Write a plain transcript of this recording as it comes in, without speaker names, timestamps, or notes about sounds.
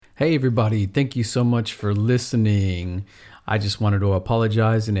Hey, everybody. Thank you so much for listening. I just wanted to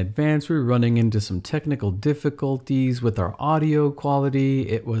apologize in advance. We're running into some technical difficulties with our audio quality.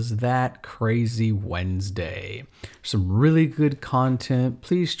 It was that crazy Wednesday. Some really good content.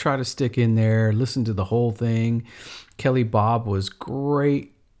 Please try to stick in there, listen to the whole thing. Kelly Bob was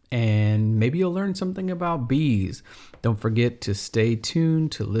great, and maybe you'll learn something about bees. Don't forget to stay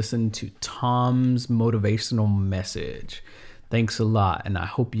tuned to listen to Tom's motivational message. Thanks a lot, and I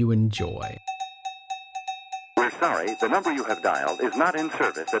hope you enjoy. We're sorry, the number you have dialed is not in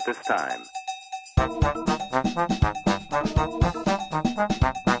service at this time.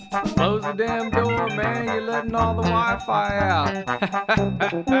 Close the damn door, man. You're letting all the Wi-Fi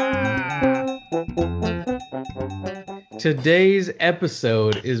out. Today's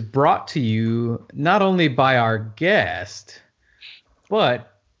episode is brought to you not only by our guest,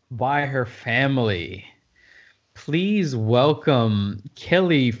 but by her family. Please welcome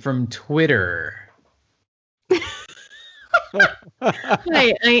Kelly from Twitter.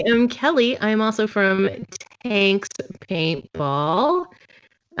 Hi, I am Kelly. I'm also from Tanks Paintball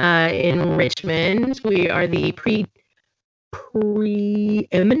in Richmond. We are the preeminent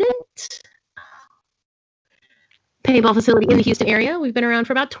paintball facility in the Houston area. We've been around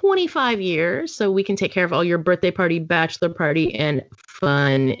for about 25 years, so we can take care of all your birthday party, bachelor party, and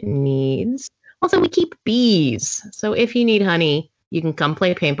fun needs. Also, we keep bees, so if you need honey, you can come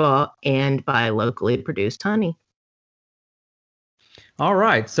play paintball and buy locally produced honey. All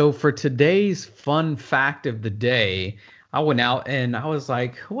right, so for today's fun fact of the day, I went out and I was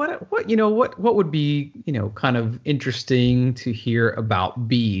like, what would be, kind of interesting to hear about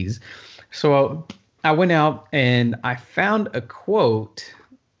bees. So I went out and I found a quote,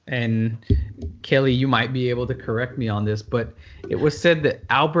 and Kelly, you might be able to correct me on this, but it was said that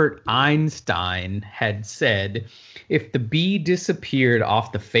Albert Einstein had said, if the bee disappeared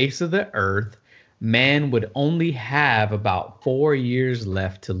off the face of the earth, man would only have about 4 years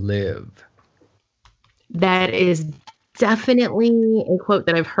left to live. That is definitely a quote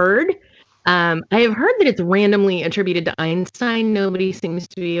that I've heard. I have heard that it's randomly attributed to Einstein. Nobody seems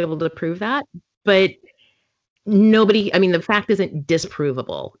to be able to prove that, but the fact isn't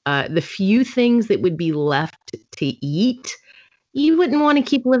disprovable. The few things that would be left to eat, you wouldn't want to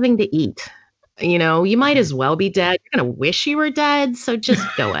keep living to eat. You might as well be dead. You're going to wish you were dead, so just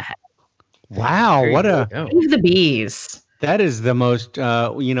go ahead. Wow, Leave the bees. That is the most,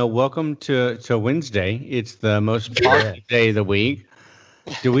 welcome to Wednesday. It's the most positive day of the week.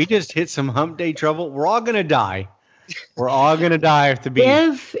 Do we just hit some hump day trouble? We're all going to die. We're all going to die if the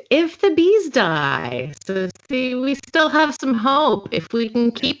bees. If the bees die. So see, we still have some hope if we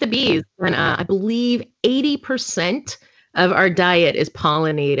can keep the bees. And I believe 80% of our diet is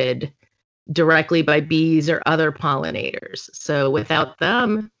pollinated directly by bees or other pollinators. So without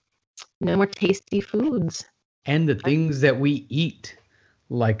them, no more tasty foods. And the things that we eat,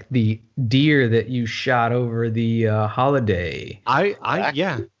 like the deer that you shot over the holiday.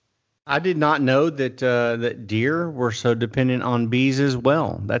 I did not know that deer were so dependent on bees as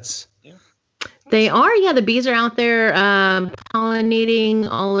well. They are. Yeah, the bees are out there pollinating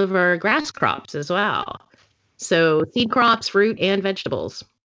all of our grass crops as well. So seed crops, fruit, and vegetables.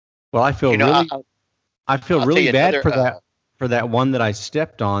 Well, I feel really bad for that one that I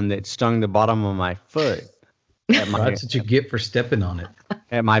stepped on that stung the bottom of my foot. That's what you get for stepping on it.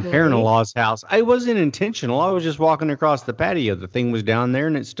 At my parent-in-law's house. It wasn't intentional. I was just walking across the patio. The thing was down there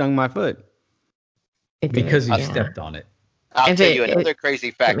and it stung my foot. Because you stepped on it. I'll tell you another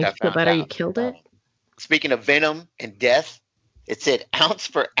crazy fact I found out. You killed it? Speaking of venom and death, it said ounce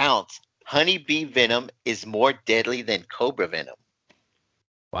for ounce, honeybee venom is more deadly than cobra venom.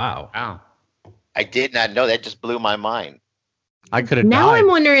 Wow. I did not know. That just blew my mind. I could have Now died. I'm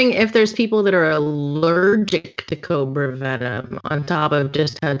wondering if there's people that are allergic to cobra venom on top of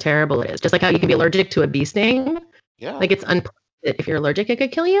just how terrible it is. Just like how you can be allergic to a bee sting. Yeah. Like it's unpleasant. If you're allergic, it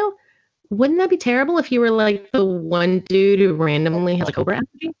could kill you. Wouldn't that be terrible if you were like the one dude who randomly has a cobra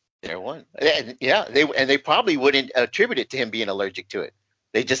allergy? There one. Yeah, they probably wouldn't attribute it to him being allergic to it.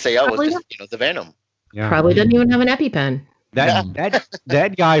 They just say, oh, it's just the venom. Yeah. Probably doesn't even have an EpiPen.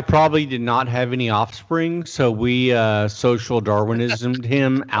 That guy probably did not have any offspring, so we social Darwinismed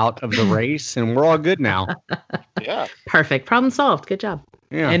him out of the race, and we're all good now. Yeah. Perfect. Problem solved. Good job.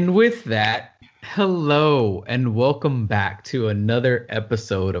 Yeah. And with that, hello and welcome back to another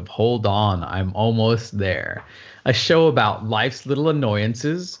episode of Hold On, I'm Almost There, a show about life's little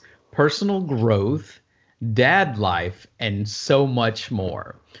annoyances, personal growth, dad life, and so much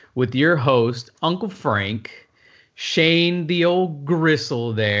more. With your host, Uncle Frank, Shane the old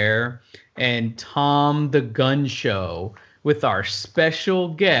gristle there, and Tom the gun show. with our special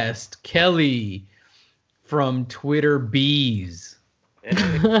guest, Kelly from Twitter Bees.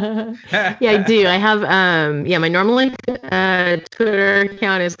 Yeah, I do. I have my normal Twitter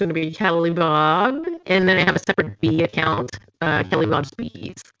account is going to be Kelly Bob, and then I have a separate bee account, Kelly Bob's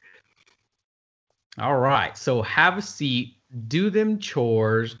Bees. All right, so have a seat, do them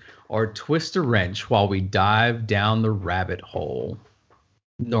chores, or twist a wrench while we dive down the rabbit hole.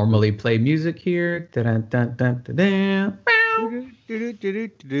 Normally play music here. Da-da-da-da-da-da.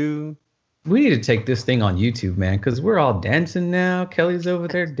 We need to take this thing on YouTube, man, because we're all dancing now. Kelly's over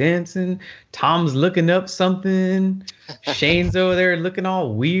there dancing. Tom's looking up something. Shane's over there looking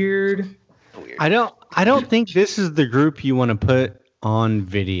all weird. I don't think this is the group you want to put on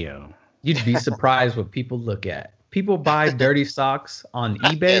video. You'd be surprised what people look at. People buy dirty socks on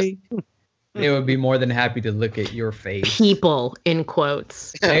eBay. They would be more than happy to look at your face. People in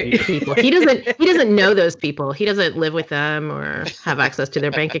quotes. People. He doesn't know those people. He doesn't live with them or have access to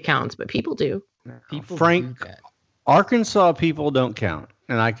their bank accounts, but people do. People Frank, do that. Arkansas people don't count,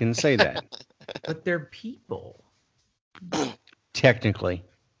 and I can say that. But they're people. Technically.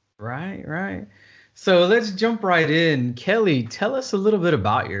 Right. So let's jump right in. Kelly, tell us a little bit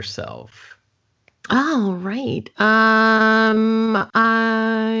about yourself. Oh, right. I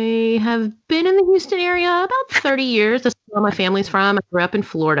have been in the Houston area about 30 years. That's where my family's from. I grew up in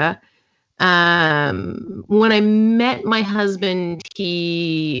Florida. When I met my husband,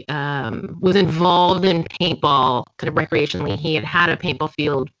 he was involved in paintball kind of recreationally. He had a paintball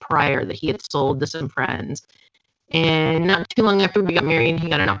field prior that he had sold to some friends. And not too long after we got married, he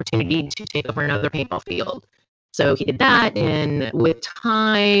got an opportunity to take over another paintball field. So he did that, and with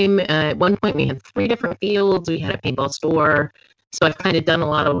time, at one point we had 3 different fields. We had a paintball store, so I've kind of done a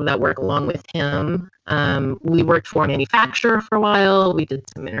lot of that work along with him. We worked for a manufacturer for a while. We did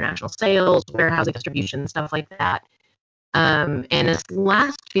some international sales, warehousing, distribution, stuff like that. And this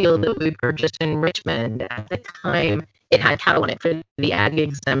last field that we purchased in Richmond, at the time, it had cattle in it for the ag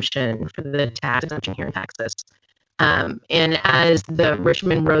exemption, for the tax exemption here in Texas. And as the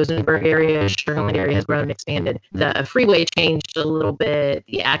Richmond-Rosenberg area, Sugarland area has grown and expanded, the freeway changed a little bit,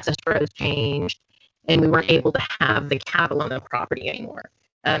 the access roads changed, and we weren't able to have the cattle on the property anymore.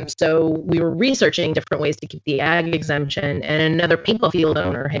 So we were researching different ways to keep the ag exemption, and another paintball field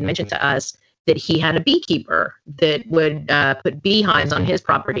owner had mentioned to us that he had a beekeeper that would put beehives on his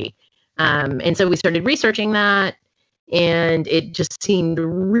property. And so we started researching that. And it just seemed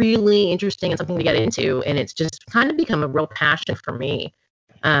really interesting and something to get into. And it's just kind of become a real passion for me,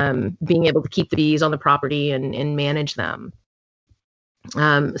 being able to keep the bees on the property and manage them.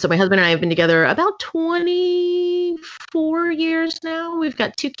 So my husband and I have been together about 24 years now. We've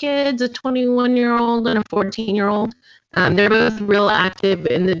got 2 kids, a 21-year-old and a 14-year-old. They're both real active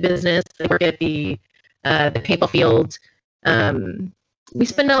in the business. They work at the paintball field. We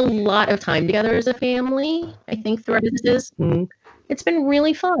spend a lot of time together as a family, I think, through our businesses. It's been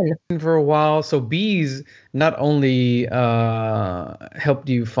really fun. For a while, so bees not only helped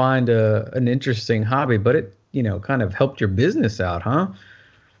you find an interesting hobby, but it, kind of helped your business out, huh?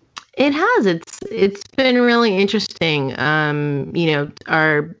 It has. It's been really interesting. Our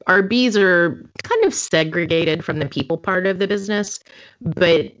bees are kind of segregated from the people part of the business,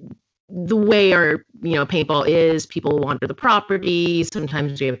 but the way our paintball is, people wander the property.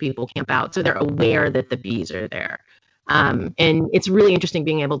 Sometimes we have people camp out, so they're aware that the bees are there. And it's really interesting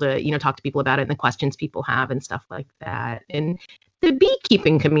being able to talk to people about it and the questions people have and stuff like that. And the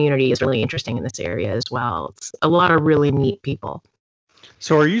beekeeping community is really interesting in this area as well. It's a lot of really neat people.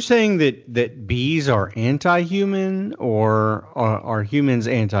 So are you saying that bees are anti-human, or are humans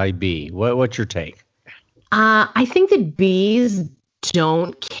anti-bee? What's your take? I think that bees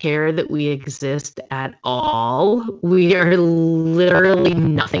don't care that we exist at all. We are literally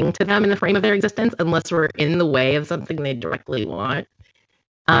nothing to them in the frame of their existence unless we're in the way of something they directly want.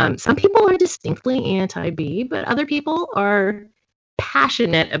 Some people are distinctly anti-bee, but other people are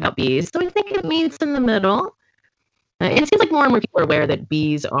passionate about bees. So I think it meets in the middle. And it seems like more and more people are aware that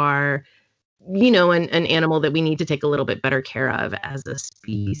bees are, an animal that we need to take a little bit better care of as a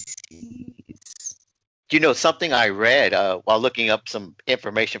species. Something I read while looking up some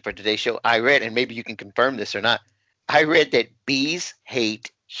information for today's show, I read, and maybe you can confirm this or not, I read that bees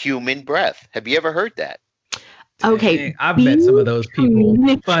hate human breath. Have you ever heard that? Okay. I've met some of those people,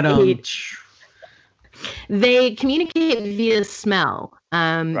 but they communicate via smell.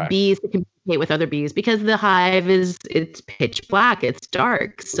 Right. Bees communicate with other bees because the hive it's pitch black, it's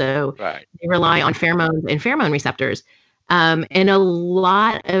dark, so right. They rely on pheromones and pheromone receptors. And a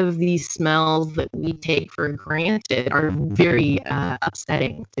lot of these smells that we take for granted are very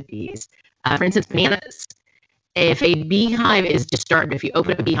upsetting to bees. For instance, bananas. If a beehive is disturbed, if you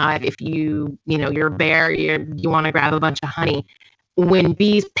open up a beehive, if you're a bear, you want to grab a bunch of honey, when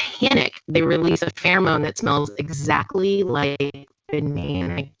bees panic, they release a pheromone that smells exactly like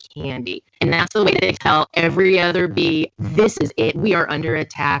banana candy. And that's the way they tell every other bee, this is it. We are under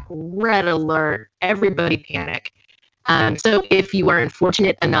attack. Red alert. Everybody panic. So if you are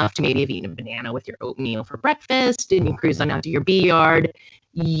unfortunate enough to maybe have eaten a banana with your oatmeal for breakfast and you cruise on out to your bee yard,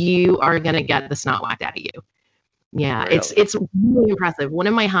 you are going to get the snot whacked out of you. Yeah, Really? it's really impressive. One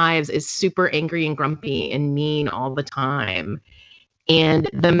of my hives is super angry and grumpy and mean all the time. And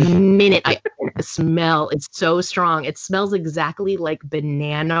the minute I open it, the smell is so strong. It smells exactly like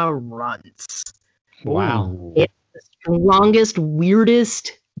banana runts. Wow. It's the strongest,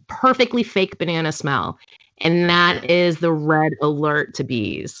 weirdest, perfectly fake banana smell. And that is the red alert to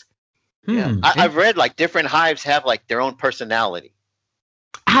bees. Yeah. I've read like different hives have like their own personality.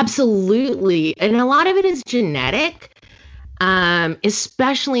 Absolutely. And a lot of it is genetic,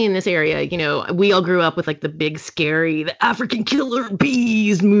 especially in this area. You know, we all grew up with like the big, scary, the African killer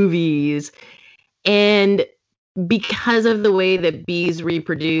bees movies. And because of the way that bees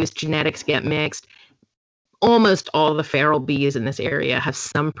reproduce, genetics get mixed. Almost all the feral bees in this area have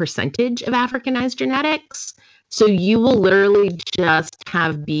some percentage of Africanized genetics. So you will literally just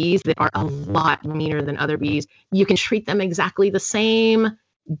have bees that are a lot meaner than other bees. You can treat them exactly the same.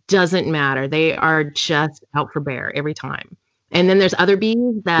 Doesn't matter. They are just out for bear every time. And then there's other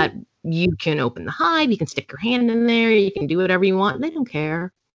bees that you can open the hive, you can stick your hand in there, you can do whatever you want. They don't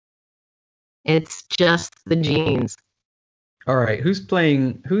care. It's just the genes. All right, who's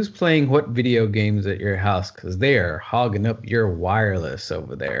playing what video games at your house? Because they are hogging up your wireless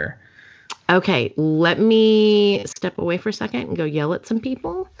over there. Okay, let me step away for a second and go yell at some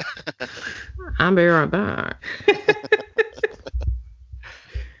people. I'll be right back.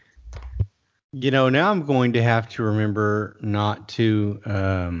 You know, now I'm going to have to remember not to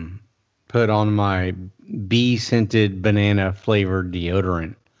put on my bee-scented banana-flavored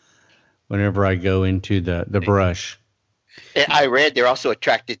deodorant whenever I go into the brush. And I read they're also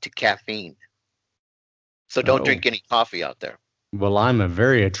attracted to caffeine. So don't drink any coffee out there. Well, I'm a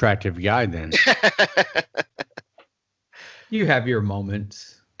very attractive guy then. You have your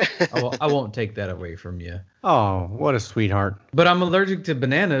moments. I won't take that away from you. Oh, what a sweetheart. But I'm allergic to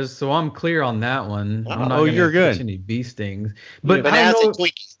bananas, so I'm clear on that one. I'm not gonna you're good. catch any bee stings. But Bananas I don't and know,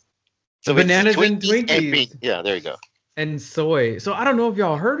 Twinkies. So bananas it's and Twinkies. bean. Yeah, there you go. and soy. So I don't know if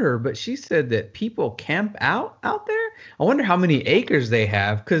y'all heard her, but she said that people camp out there. I wonder how many acres they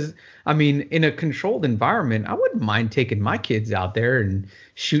have, because I mean, in a controlled environment, I wouldn't mind taking my kids out there and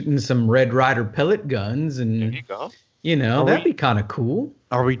shooting some Red Ryder pellet guns, and There you go. That'd be kind of cool.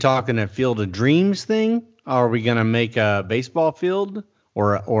 Are we talking a Field of Dreams thing? Are we gonna make a baseball field,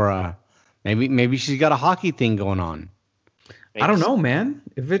 or a maybe she's got a hockey thing going on? I don't know, man.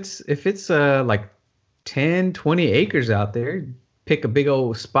 If it's like 10, 20 acres out there, pick a big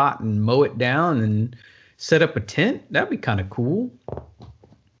old spot and mow it down and set up a tent. That'd be kind of cool.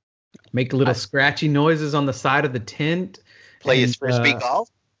 Make little scratchy noises on the side of the tent. Play his frisbee golf.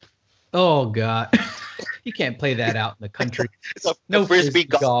 Oh God, you can't play that out in the country. It's a frisbee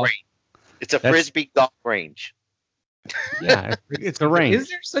golf range. It's a frisbee golf range. Yeah, it's a range. Is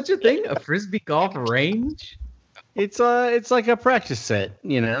there such a thing, a frisbee golf range? It's like a practice set.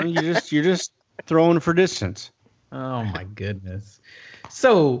 You're just throwing for distance. Oh my goodness.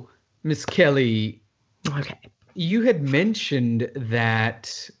 So, Miss Kelly, Okay. you had mentioned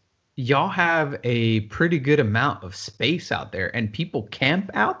that y'all have a pretty good amount of space out there and people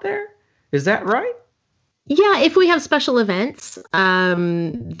camp out there. Is that right? Yeah, if we have special events,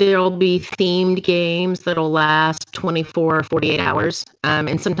 there'll be themed games that'll last 24 or 48 hours.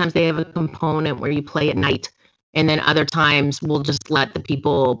 And sometimes they have a component where you play at night. And then other times we'll just let the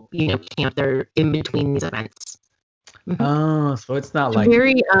people, camp there in between these events. Mhm. Oh, so it's not It's like a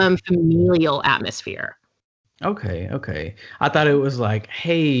very familial atmosphere. Okay. I thought it was like,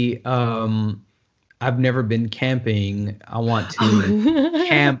 hey, I've never been camping. I want to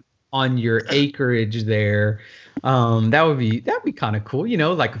camp on your acreage there. That'd be kind of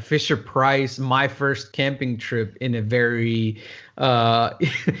cool, like a Fisher Price, my first camping trip in a very a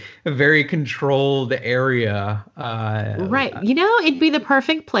very controlled area. Right. It'd be the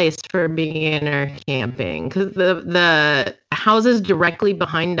perfect place for beginner camping, because the houses directly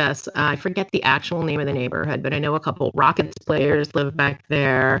behind us, I forget the actual name of the neighborhood, but I know a couple Rockets players live back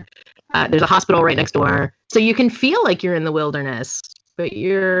there. There's a hospital right next door. So you can feel like you're in the wilderness, but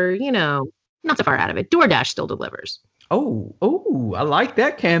you're, not so far out of it. DoorDash still delivers. Oh, I like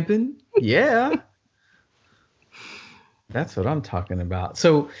that camping. Yeah. That's what I'm talking about.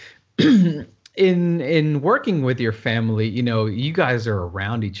 So in working with your family, you guys are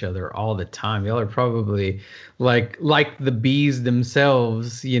around each other all the time. Y'all are probably like the bees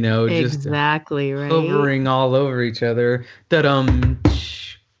themselves, just Exactly, right? hovering all over each other. That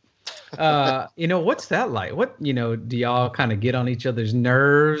what's that like? What, do y'all kind of get on each other's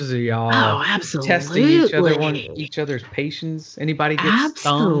nerves? Are y'all absolutely. testing each other's patience? Anybody get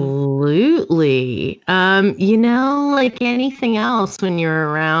stung? Absolutely. Like anything else, when you're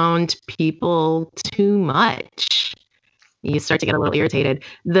around people too much, you start to get a little irritated.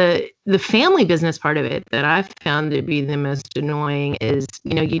 The family business part of it that I've found to be the most annoying is,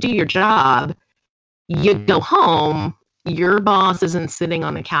 you do your job, you go home, your boss isn't sitting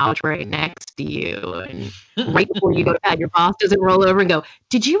on the couch right next to you, and right before you go to bed, your boss doesn't roll over and go,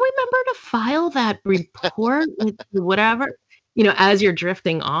 "Did you remember to file that report with whatever?" As you're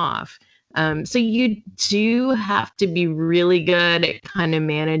drifting off. So you do have to be really good at kind of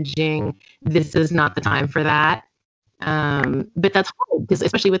managing. This is not the time for that. But that's hard because,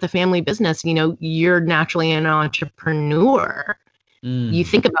 especially with a family business, you're naturally an entrepreneur. You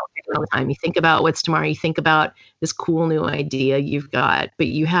think about it all the time. You think about what's tomorrow. You think about this cool new idea you've got, but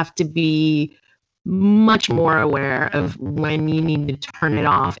you have to be much more aware of when you need to turn it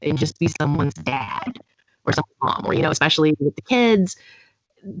off and just be someone's dad or someone's mom, or, especially with the kids,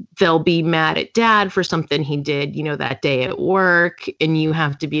 they'll be mad at dad for something he did, that day at work. And you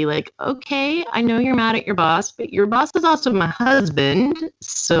have to be like, okay, I know you're mad at your boss, but your boss is also my husband.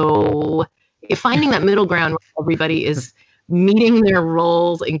 So if finding that middle ground where everybody is meeting their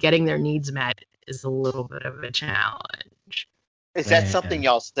roles and getting their needs met is a little bit of a challenge. Is that something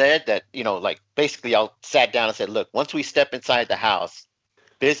y'all said that, like basically y'all sat down and said, look, once we step inside the house,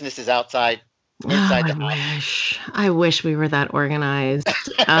 business is inside the house? I wish we were that organized.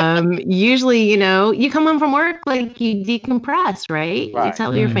 Usually, you come home from work, like you decompress, right? You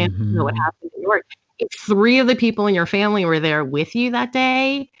tell your family what happened at work. If 3 of the people in your family were there with you that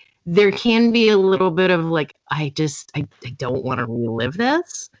day, there can be a little bit of like, I don't want to relive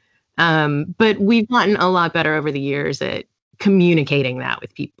this. But we've gotten a lot better over the years at communicating that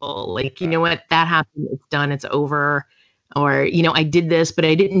with people. Like, you know what, that happened, it's done, it's over. Or, I did this, but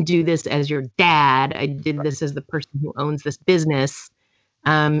I didn't do this as your dad. I did this as the person who owns this business.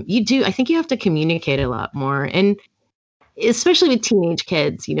 I think you have to communicate a lot more. And especially with teenage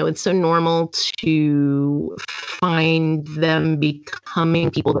kids, it's so normal to find them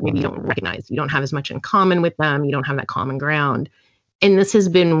becoming people that maybe you don't recognize. You don't have as much in common with them. You don't have that common ground. And this has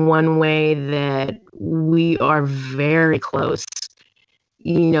been one way that we are very close,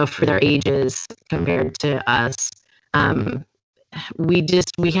 for their ages compared to us. We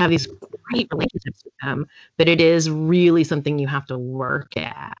have these great relationships with them, but it is really something you have to work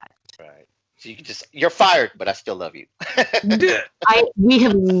at. Right. So you're fired, but I still love you. We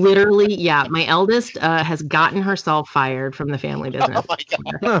have literally, my eldest has gotten herself fired from the family business. Oh my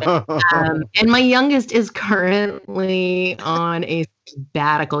God. And my youngest is currently on a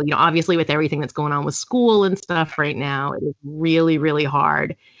sabbatical. Obviously with everything that's going on with school and stuff right now, it is really, really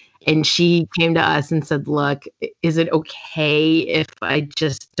hard. And she came to us and said, look, is it okay if I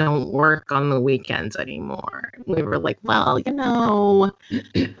just don't work on the weekends anymore? We were like, well, so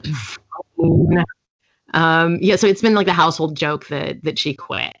it's been like the household joke that she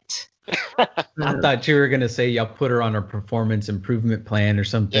quit. I thought you were going to say y'all put her on a performance improvement plan or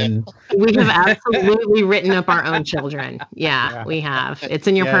something. We have absolutely written up our own children. Yeah, we have. It's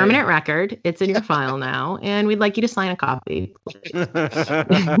in your permanent record. It's in your file now, and we'd like you to sign a copy. Oh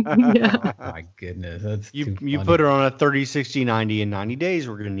my goodness. That's you put her on a 30, 60, 90 in 90 days.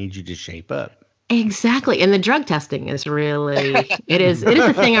 We're going to need you to shape up. Exactly. And the drug testing is really, it is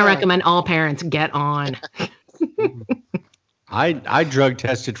a thing I recommend all parents get on. I drug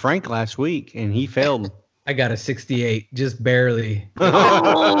tested Frank last week and he failed. I got a 68, just barely.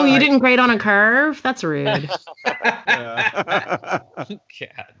 Oh, you didn't grade on a curve? That's rude.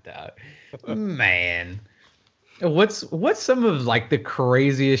 God, man. What's some of like the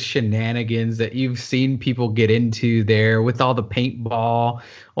craziest shenanigans that you've seen people get into there with all the paintball,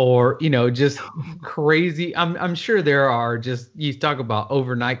 or just crazy? I'm sure there are. Just, you talk about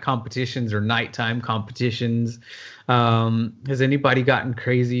overnight competitions or nighttime competitions. Has anybody gotten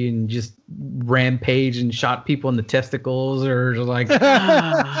crazy and just rampage and shot people in the testicles, or like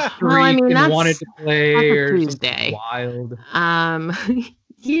wanted to play, or something wild?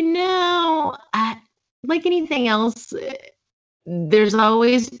 Like anything else, there's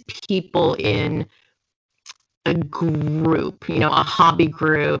always people in a group, a hobby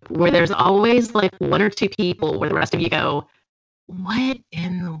group, where there's always like 1 or 2 people where the rest of you go, what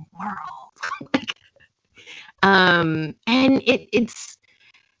in the world? And it's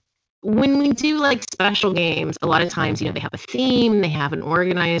when we do like special games, a lot of times, they have a theme, they have an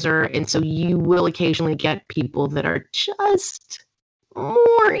organizer, and so you will occasionally get people that are just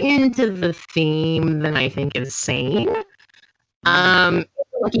more into the theme than I think is sane.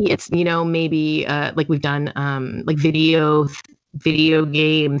 Lucky it's, maybe like we've done like video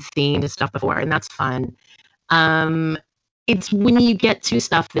game themed stuff before, and that's fun. It's when you get to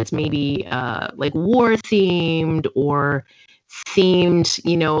stuff that's maybe like war themed or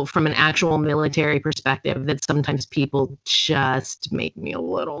themed, from an actual military perspective, that sometimes people just make me a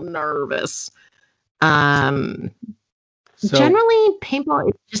little nervous. Generally, paintball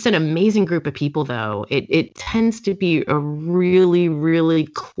is just an amazing group of people, though. It tends to be a really, really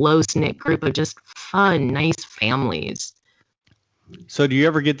close-knit group of just fun, nice families. So do you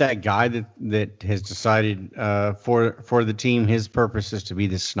ever get that guy that has decided for the team his purpose is to be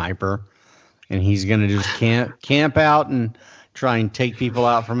the sniper, and he's going to just camp out and try and take people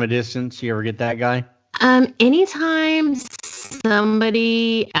out from a distance? You ever get that guy? Anytime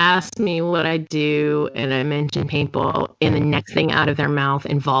somebody asks me what I do and I mention paintball and the next thing out of their mouth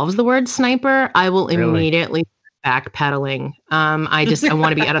involves the word sniper, I will immediately backpedaling. I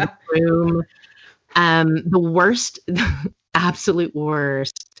want to be out of the room. The worst, absolute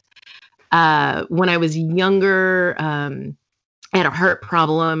worst. When I was younger, I had a heart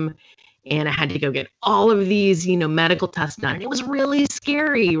problem and I had to go get all of these, medical tests done. And it was really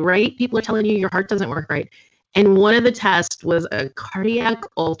scary, right? People are telling you your heart doesn't work right. And one of the tests was a cardiac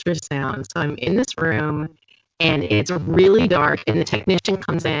ultrasound. So I'm in this room and it's really dark and the technician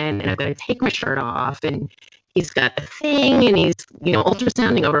comes in and I've got to take my shirt off and he's got the thing and he's,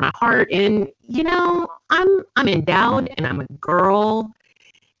 ultrasounding over my heart. And, I'm endowed and I'm a girl.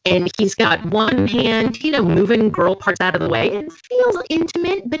 And he's got one hand, moving girl parts out of the way. It feels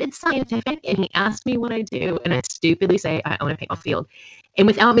intimate, but it's scientific. And he asked me what I do. And I stupidly say, I own a paintball field. And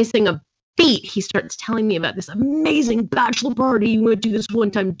without missing a beat, he starts telling me about this amazing bachelor party he went to this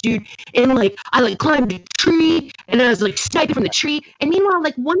one time, dude. And I climbed a tree and I was sniping from the tree. And meanwhile,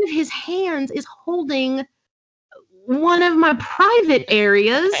 one of his hands is holding one of my private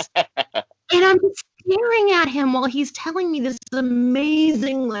areas. And I'm just staring at him while he's telling me this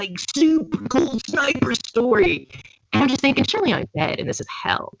amazing, super cool sniper story. And I'm just thinking, surely I'm dead and this is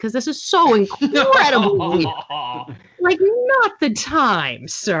hell, because this is so incredibly not the time,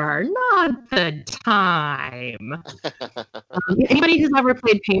 sir. Not the time. Anybody who's ever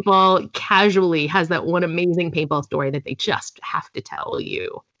played paintball casually has that one amazing paintball story that they just have to tell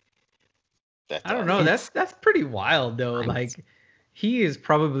you. I don't know. That's pretty wild, though. He is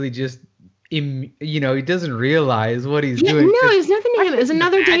probably just he doesn't realize what he's doing. No, it's nothing to him. It was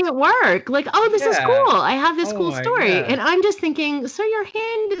another day at work. This is cool. I have this cool story. God. And I'm just thinking, so your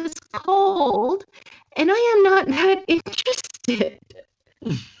hand is cold and I am not that interested.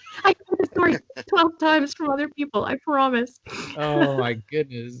 I heard the story 12 times from other people, I promise. Oh my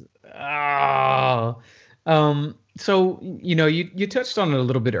goodness. Oh. So, you touched on it a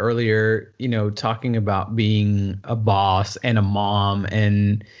little bit earlier, talking about being a boss and a mom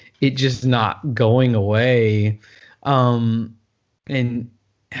and it just not going away. And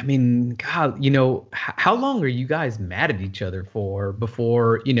I mean, God, how long are you guys mad at each other for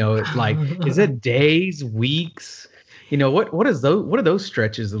before, is it days, weeks? What do those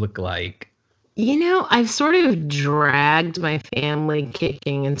stretches look like? I've sort of dragged my family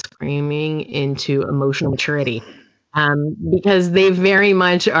kicking and screaming into emotional maturity. Because they very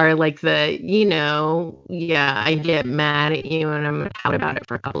much are I get mad at you and I'm out about it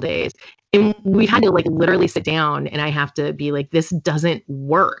for a couple days. And we've had to literally sit down and I have to be this doesn't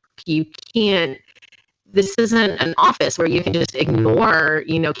work. You can't, this isn't an office where you can just ignore,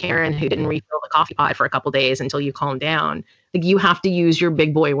 Karen who didn't refill the coffee pot for a couple days until you calm down. You have to use your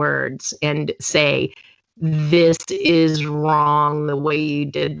big boy words and say, this is wrong the way you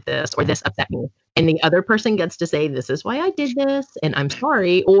did this, or this upset me. And the other person gets to say, this is why I did this, and I'm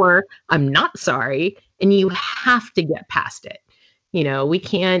sorry, or I'm not sorry. And you have to get past it. We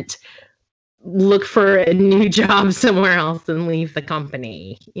can't look for a new job somewhere else and leave the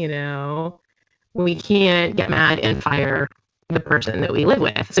company. We can't get mad and fire the person that we live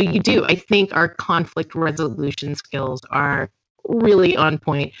with. So I think our conflict resolution skills are really on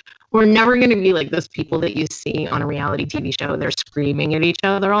point. We're never going to be like those people that you see on a reality TV show. They're screaming at each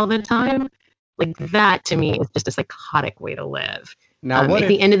other all the time. That to me is just a psychotic way to live. Now, at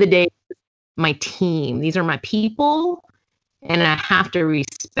the end of the day, my team, these are my people, and I have to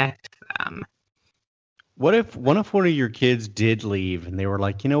respect them. What if one of your kids did leave and they were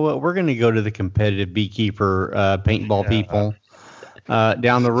like, you know what, we're going to go to the competitive beekeeper paintball people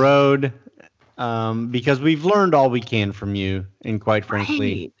down the road because we've learned all we can from you, and quite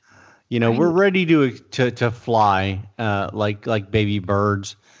frankly, we're ready to fly like baby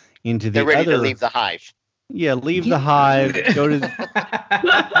birds into the They're ready other. to leave the hive. Yeah, leave the hive. Go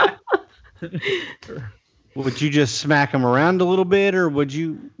to. Would you just smack them around a little bit, or would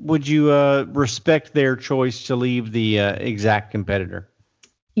you respect their choice to leave the exact competitor?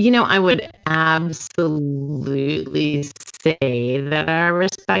 I would absolutely say that I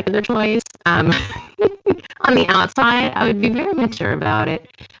respect their choice. On the outside, I would be very mature about it.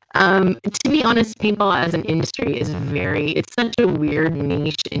 To be honest, paintball as an industry it's such a weird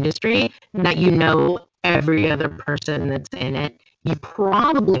niche industry that every other person that's in it. You've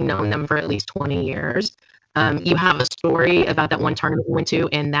probably known them for at least 20 years. You have a story about that one tournament we went to,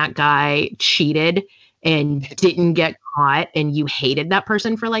 and that guy cheated and didn't get caught, and you hated that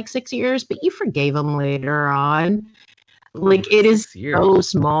person for like 6 years, but you forgave him later on. Like, it is so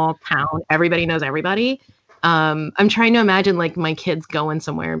small town. Everybody knows everybody. I'm trying to imagine like my kids going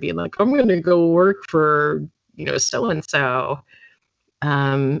somewhere and being like, I'm going to go work for, so-and-so.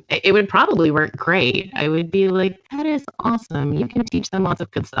 It would probably work great. I would be like, that is awesome. You can teach them lots of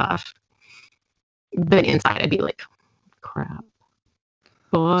good stuff. But inside I'd be like, crap.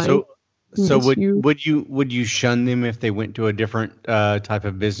 Boy. So would you shun them if they went to a different type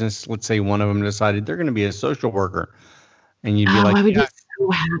of business? Let's say one of them decided they're going to be a social worker, and you'd be like, I would be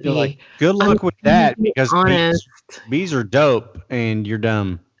so happy. You're like, good luck with that, because bees are dope and you're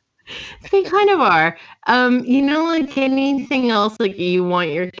dumb. They kind of are. Like anything else, like you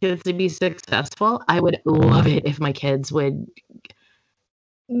want your kids to be successful. I would love it if my kids would,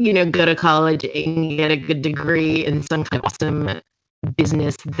 go to college and get a good degree in some kind of awesome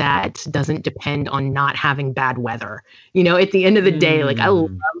business that doesn't depend on not having bad weather. At the end of the day, like I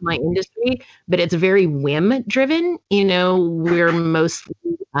love my industry, but it's very whim driven. We're mostly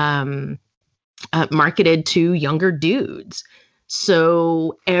marketed to younger dudes.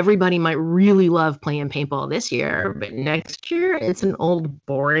 So everybody might really love playing paintball this year, but next year it's an old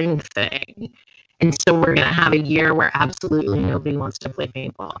boring thing. And so we're going to have a year where absolutely nobody wants to play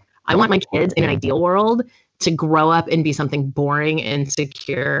paintball. I want my kids in an ideal world to grow up and be something boring and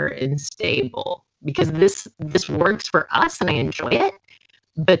secure and stable, because this works for us and I enjoy it.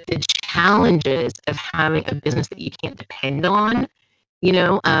 But the challenges of having a business that you can't depend on,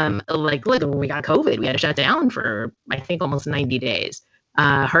 like look, when we got COVID, we had to shut down for, I think, almost 90 days.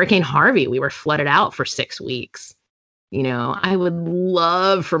 Hurricane Harvey, we were flooded out for 6 weeks. I would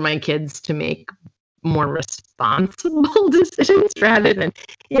love for my kids to make more responsible decisions rather than,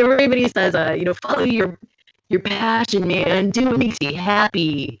 everybody says, follow your passion, man. Do what makes you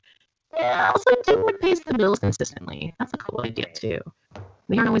happy. Yeah, also do what pays the bills consistently. That's a cool idea too.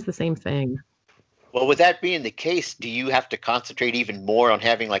 They aren't always the same thing. Well, with that being the case, do you have to concentrate even more on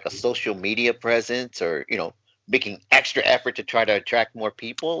having like a social media presence, or, making extra effort to try to attract more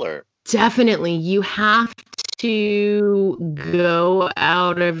people? Or definitely, you have to go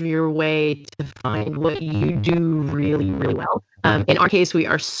out of your way to find what you do really, really well. In our case, we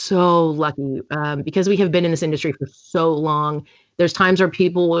are so lucky because we have been in this industry for so long. There's times where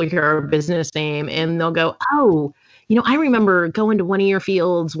people will hear our business name and they'll go, oh, I remember going to one of your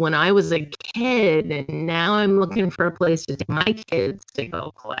fields when I was a kid, and now I'm looking for a place to take my kids to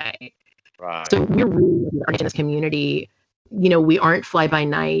go play. Right. So we're really in this community. We aren't fly by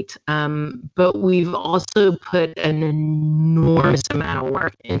night, but we've also put an enormous amount of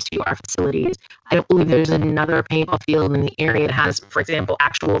work into our facilities. I don't believe there's another paintball field in the area that has, for example,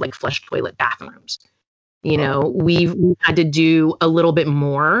 actual like flush toilet bathrooms. We've had to do a little bit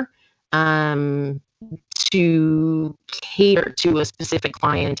more to cater to a specific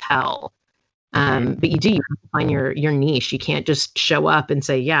clientele. But you have to find your niche. You can't just show up and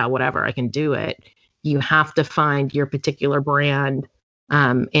say, yeah, whatever, I can do it. You have to find your particular brand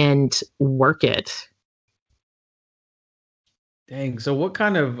and work it. Dang. So what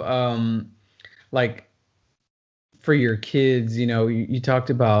kind of like for your kids, you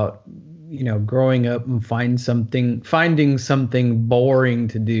talked about, growing up and finding something boring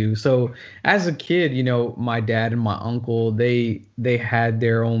to do. So as a kid, my dad and my uncle, they had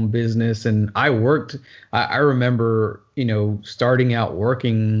their own business, and I remember, starting out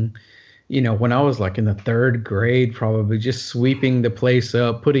working, when I was like in the 3rd grade, probably just sweeping the place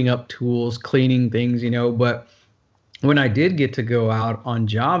up, putting up tools, cleaning things, but when I did get to go out on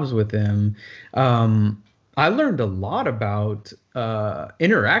jobs with them, I learned a lot about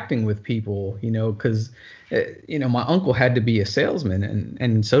interacting with people, because, my uncle had to be a salesman,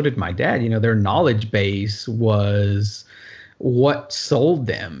 and so did my dad. Their knowledge base was what sold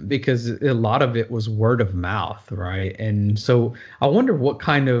them, because a lot of it was word of mouth, right? And so I wonder what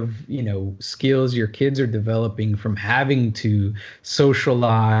kind of, skills your kids are developing from having to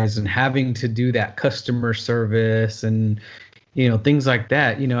socialize and having to do that customer service and, things like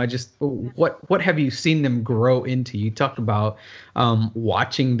that. I just, what have you seen them grow into? You talked about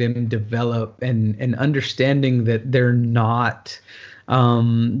watching them develop and understanding that they're not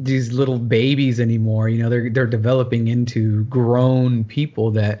these little babies anymore. They're developing into grown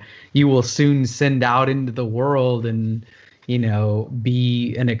people that you will soon send out into the world and,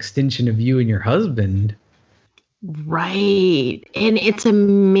 be an extension of you and your husband. Right. And it's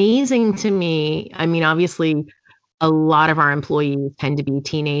amazing to me. I mean, obviously, a lot of our employees tend to be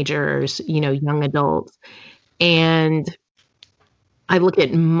teenagers, young adults. And I look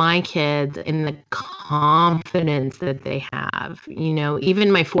at my kids and the confidence that they have.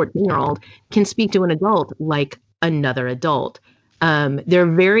 Even my 14-year-old can speak to an adult like another adult. They're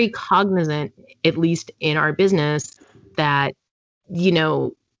very cognizant, at least in our business, that,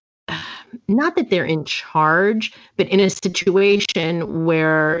 not that they're in charge, but in a situation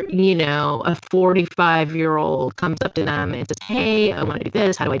where, a 45-year-old comes up to them and says, hey, I want to do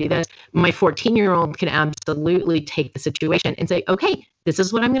this. How do I do this? My 14-year-old can absolutely take the situation and say, okay, this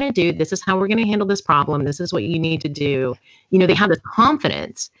is what I'm going to do. This is how we're going to handle this problem. This is what you need to do. They have this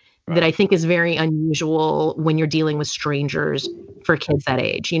confidence that I think is very unusual when you're dealing with strangers for kids that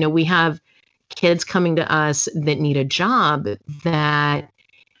age. We have kids coming to us that need a job that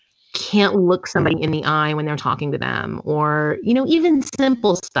can't look somebody in the eye when they're talking to them, or, even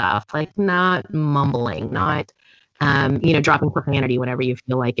simple stuff like not mumbling, not, dropping profanity whenever you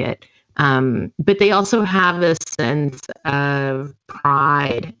feel like it. But they also have a sense of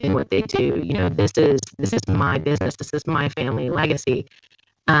pride in what they do. This is my business. This is my family legacy.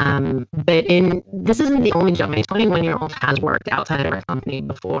 But this isn't the only job. My 21-year-old has worked outside of our company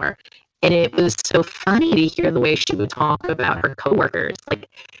before. And it was so funny to hear the way she would talk about her coworkers. Like,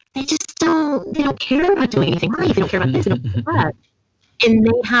 they don't care about doing anything right. They don't care about this. They don't care about that. And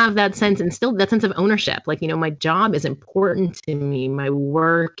they have that sense, and still that sense of ownership. Like, my job is important to me. My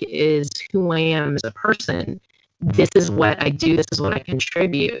work is who I am as a person. This is what I do. This is what I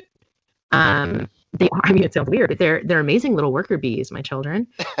contribute. They are, it sounds weird, but they're amazing little worker bees, my children.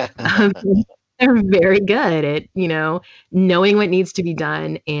 They're very good at, knowing what needs to be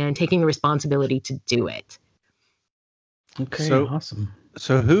done and taking the responsibility to do it. Okay, so awesome.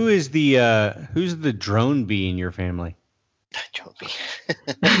 So who's the drone bee in your family? Drone bee.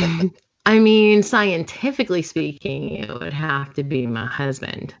 I mean, scientifically speaking, it would have to be my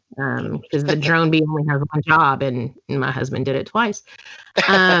husband, because the drone bee only has one job, and my husband did it twice.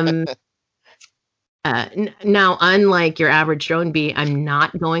 Now, unlike your average drone bee, I'm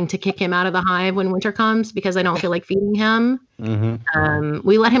not going to kick him out of the hive when winter comes because I don't feel like feeding him. Mm-hmm.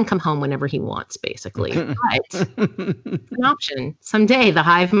 We let him come home whenever he wants, basically. But it's an option. Someday the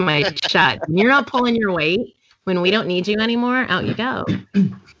hive might shut. When you're not pulling your weight, when we don't need you anymore, out you go.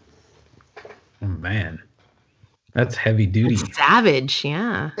 Oh, man. That's heavy duty. That's savage,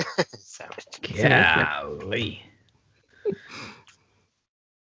 yeah. Savage. Golly.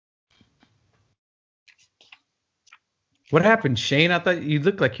 What happened, Shane? I thought you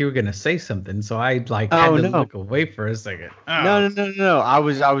looked like you were gonna say something, so I had to look away for a second. Oh. No. I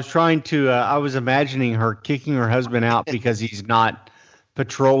was trying to. I was imagining her kicking her husband out because he's not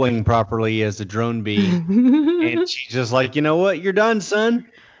patrolling properly as a drone bee, and she's just like, you know what? You're done, son.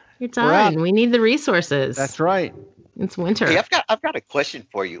 You're done. We need the resources. That's right. It's winter. Hey, I've got a question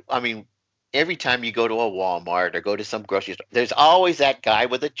for you. I mean, every time you go to a Walmart or go to some grocery store, there's always that guy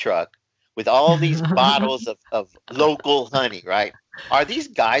with a truck with all these bottles of local honey, right? Are these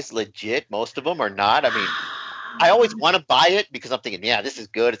guys legit, most of them, or not? I mean, I always want to buy it because I'm thinking, yeah, this is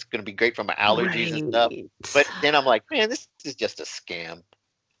good. It's going to be great for my allergies and stuff. But then I'm like, man, this is just a scam.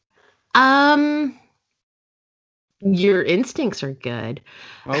 Your instincts are good.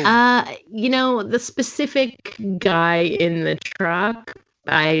 Oh. The specific guy in the truck,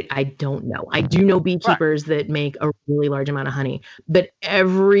 I don't know. I do know beekeepers that make a really large amount of honey, but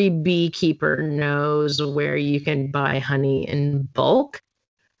every beekeeper knows where you can buy honey in bulk.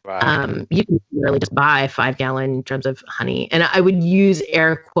 Right. You can really just buy 5-gallon drums of honey, and I would use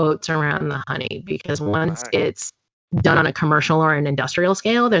air quotes around the honey because once it's done on a commercial or an industrial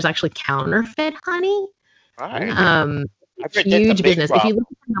scale, there's actually counterfeit honey. Right. Huge business. If you look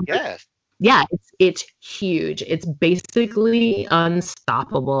at the numbers, yes. Yeah, it's huge. It's basically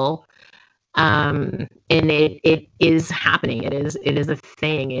unstoppable. And it is happening. It is a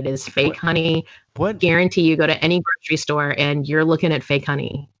thing. It is fake honey. What? Guarantee you go to any grocery store and you're looking at fake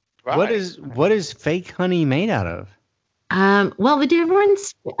honey. Right. What is fake honey made out of? Well, the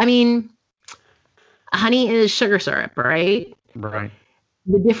difference, I mean, honey is sugar syrup, right? Right.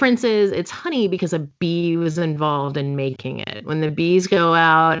 The difference is it's honey because a bee was involved in making it. When the bees go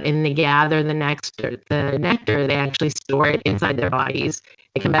out and they gather the nectar, they actually store it inside their bodies.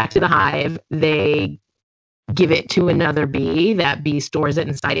 They come back to the hive. They give it to another bee. That bee stores it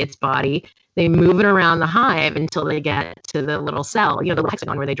inside its body. They move it around the hive until they get to the little cell, the little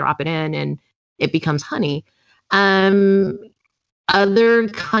hexagon where they drop it in and it becomes honey. Other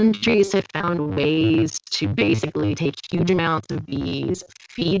countries have found ways to basically take huge amounts of bees,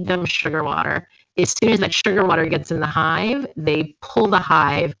 feed them sugar water. As soon as that sugar water gets in the hive, they pull the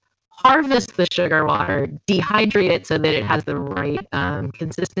hive, harvest the sugar water, dehydrate it so that it has the right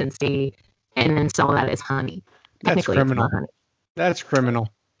consistency, and then sell that as honey. That's criminal. That's criminal.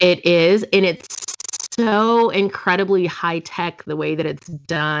 It is, and it's so incredibly high tech the way that it's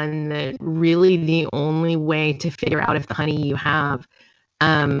done that really the only way to figure out if the honey you have,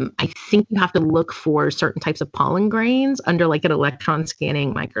 I think you have to look for certain types of pollen grains under like an electron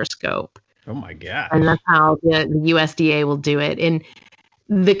scanning microscope. Oh my God. And that's how the USDA will do it. And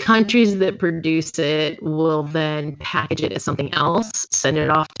the countries that produce it will then package it as something else, send it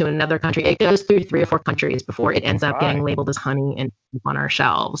off to another country. It goes through 3 or 4 countries before it ends up getting labeled as honey and on our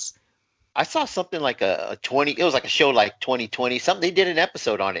shelves. I saw something like it was like a show like 2020, something, they did an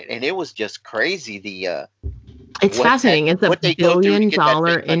episode on it, and it was just crazy. It's fascinating. It's a $1 billion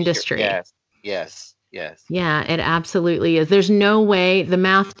industry. Yes. Yeah, it absolutely is. There's no way the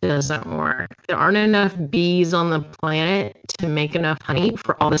math doesn't work. There aren't enough bees on the planet to make enough honey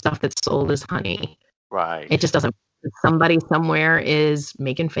for all the stuff that's sold as honey. Right. It just doesn't. Somebody somewhere is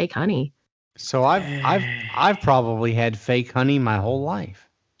making fake honey. So I've probably had fake honey my whole life.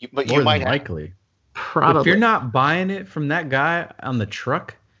 But More you might than likely. Probably. If you're not buying it from that guy on the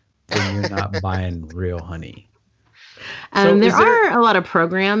truck, then you're not buying real honey. There are a lot of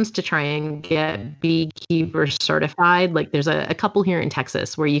programs to try and get beekeepers certified. Like there's a couple here in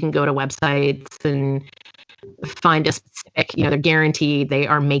Texas where you can go to websites and find a specific, they're guaranteed they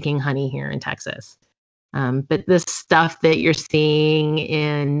are making honey here in Texas. But this stuff that you're seeing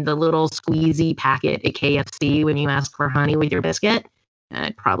in the little squeezy packet at KFC when you ask for honey with your biscuit,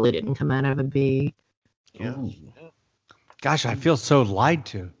 it probably didn't come out of a bee. Yeah. Gosh, I feel so lied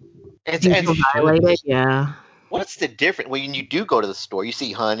to. And highlighted, yeah. What's the difference when you do go to the store? You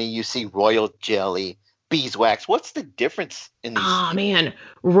see honey, you see royal jelly, beeswax. What's the difference in these? Oh man,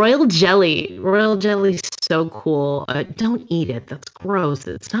 royal jelly. Royal jelly's so cool. Don't eat it. That's gross.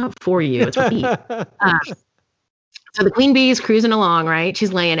 It's not for you. It's for bees. So the queen bee is cruising along, right?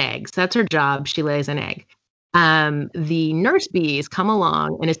 She's laying eggs. That's her job. She lays an egg. The nurse bees come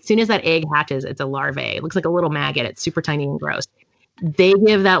along, and as soon as that egg hatches, it's a larvae. It looks like a little maggot. It's super tiny and gross. They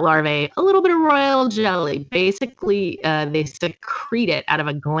give that larvae a little bit of royal jelly. Basically, they secrete it out of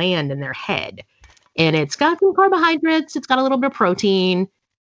a gland in their head. And it's got some carbohydrates. It's got a little bit of protein.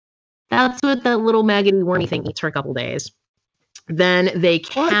 That's what that little maggoty wormy thing eats for a couple days. Then they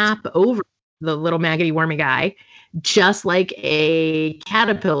cap over the little maggoty wormy guy, just like a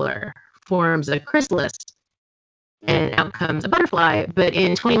caterpillar forms a chrysalis. And out comes a butterfly. But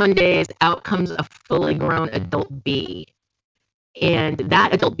in 21 days, out comes a fully grown adult bee. And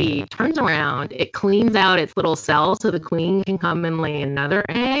that adult bee turns around, it cleans out its little cell so the queen can come and lay another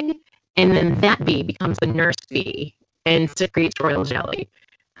egg. And then that bee becomes the nurse bee and secretes royal jelly.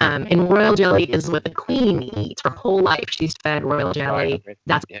 And royal jelly is what the queen eats. Her whole life she's fed royal jelly.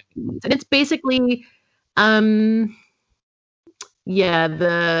 That's what she eats. And it's basically, nectar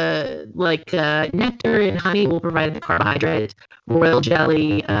and honey will provide the carbohydrate. Royal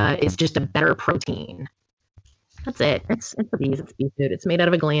jelly is just a better protein. That's it. It's the bees. It's bee food. It's made out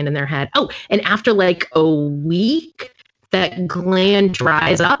of a gland in their head. Oh, and after like a week, that gland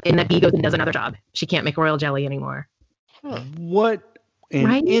dries up and that bee goes and does another job. She can't make royal jelly anymore. What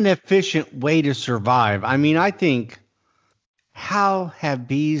an inefficient way to survive. I mean, I think, how have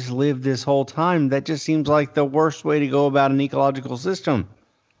bees lived this whole time? That just seems like the worst way to go about an ecological system.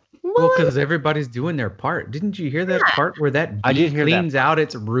 Well, because everybody's doing their part. Didn't you hear that part where that bee cleans out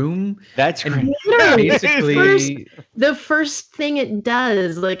its room? That's basically the first thing it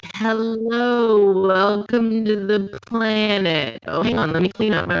does. Like, hello, welcome to the planet. Oh, hang on, let me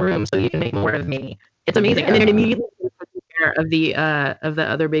clean out my room so you can make more of me. It's amazing, and then it immediately takes care of the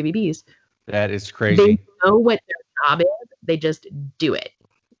other baby bees. That is crazy. They know what their job is. They just do it,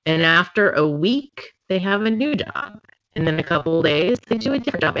 and after a week, they have a new job. And then a couple of days, they do a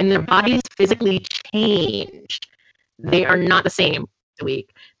different job. And their bodies physically change. They are not the same a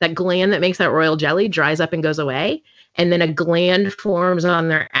week. That gland that makes that royal jelly dries up and goes away. And then a gland forms on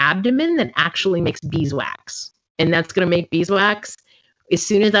their abdomen that actually makes beeswax. and that's going to make beeswax. As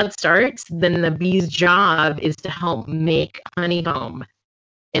soon as that starts, then the bee's job is to help make honeycomb.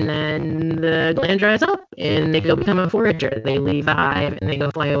 And then the gland dries up and they go become a forager. They leave the hive and they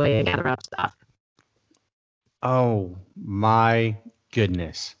go fly away and gather up stuff. Oh my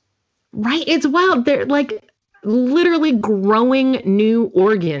goodness. Right? It's wild. They're like literally growing new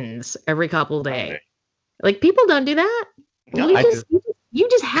organs every couple days. Like people don't do that. No, You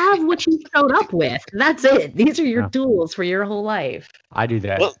just have what you showed up with. That's it. These are your tools for your whole life. I do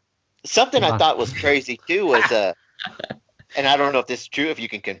that. Well, something I thought was crazy too was and I don't know if this is true, if you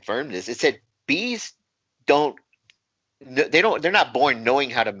can confirm this. It said bees they're not born knowing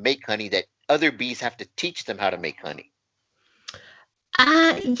how to make honey, that other bees have to teach them how to make honey.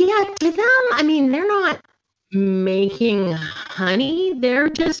 Yeah, to them, I mean, they're not making honey. They're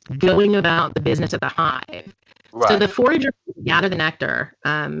just going about the business of the hive. Right. So the foragers gather the nectar,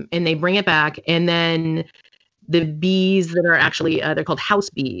 and they bring it back, and then the bees that are actually they're called house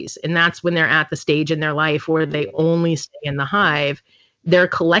bees, and that's when they're at the stage in their life where they only stay in the hive. They're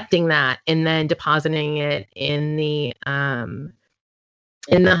collecting that and then depositing it in the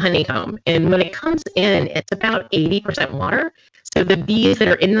honeycomb. And when it comes in, it's about 80% water. So the bees that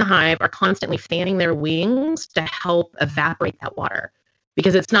are in the hive are constantly fanning their wings to help evaporate that water,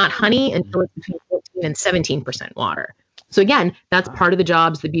 because it's not honey until it's between 14 and 17% water. So again, that's part of the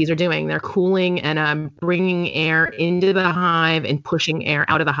jobs the bees are doing. They're cooling and bringing air into the hive and pushing air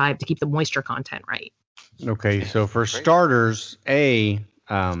out of the hive to keep the moisture content right. Okay, so for starters,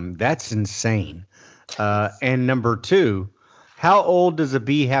 that's insane. And number two, how old does a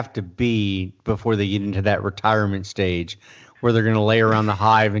bee have to be before they get into that retirement stage where they're going to lay around the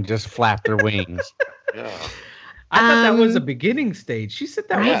hive and just flap their wings? Yeah. I thought that was a beginning stage. She said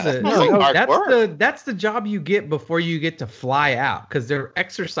that was that's the job you get before you get to fly out, because they're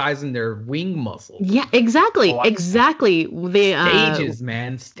exercising their wing muscles. Yeah, exactly. Exactly. They Stages,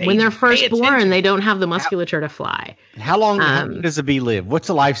 man. Stages. When they're first born, they don't have the musculature to fly. How long does a bee live? What's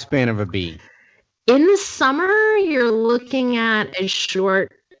the lifespan of a bee? In the summer, you're looking at a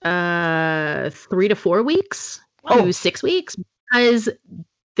short 3 to 4 weeks to 6 weeks, because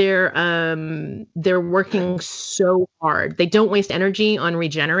they're working so hard. They don't waste energy on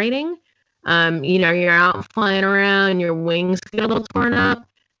regenerating. You're out flying around, your wings get a little torn up.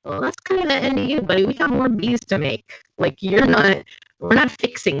 Well, that's kind of the end of you, buddy. We got more bees to make. Like we're not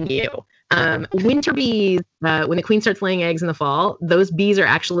fixing you. Winter bees, when the queen starts laying eggs in the fall, those bees are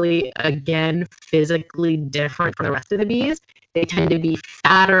actually, again, physically different from the rest of the bees. They tend to be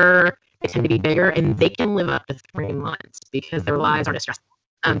fatter, they tend to be bigger, and they can live up to 3 months because their lives aren't as stressful.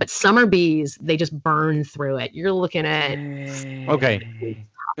 But summer bees, they just burn through it. You're looking at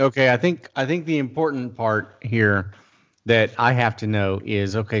Okay. I think the important part here that I have to know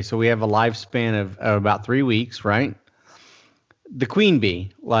is, okay, so we have a lifespan of about 3 weeks, right? The queen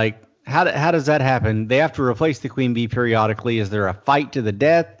bee, like how does that happen? They have to replace the queen bee periodically. Is there a fight to the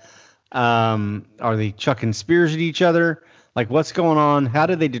death? Are they chucking spears at each other? Like what's going on? How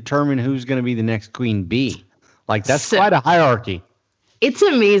do they determine who's going to be the next queen bee? Like that's quite a hierarchy. It's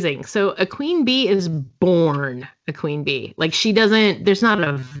amazing. So a queen bee is born a queen bee. Like there's not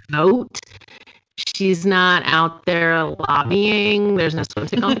a vote. She's not out there lobbying. There's no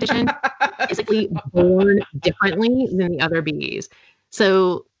swimsuit competition. Basically born differently than the other bees.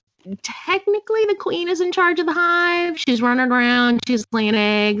 So technically the queen is in charge of the hive. She's running around. She's laying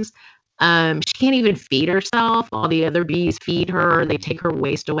eggs. She can't even feed herself. All the other bees feed her. They take her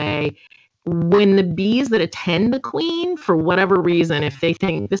waste away. When the bees that attend the queen, for whatever reason, if they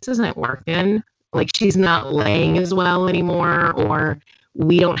think this isn't working, like she's not laying as well anymore, or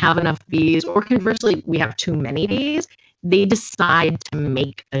we don't have enough bees, or conversely, we have too many bees, they decide to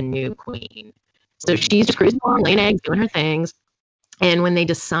make a new queen. So she's just cruising along, laying eggs, doing her things. And when they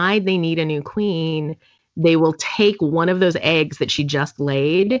decide they need a new queen, they will take one of those eggs that she just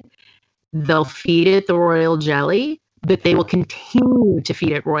laid, they'll feed it the royal jelly, but they will continue to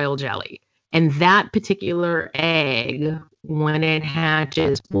feed it royal jelly. And that particular egg, when it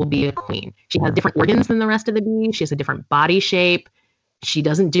hatches, will be a queen. She has different organs than the rest of the bees. She has a different body shape. She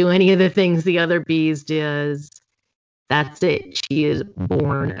doesn't do any of the things the other bees does. That's it. She is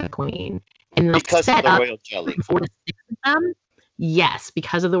born a queen. And because of the royal jelly. 4 to 6 of them. Yes,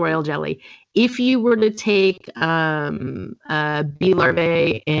 because of the royal jelly. If you were to take bee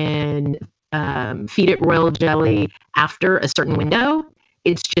larvae and feed it royal jelly after a certain window,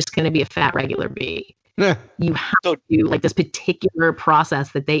 it's just going to be a fat regular bee. Yeah. You have to do like this particular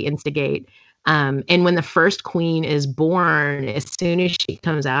process that they instigate. And when the first queen is born, as soon as she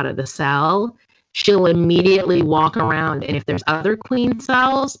comes out of the cell, she'll immediately walk around. And if there's other queen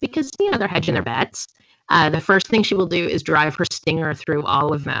cells, because they're hedging their bets, The first thing she will do is drive her stinger through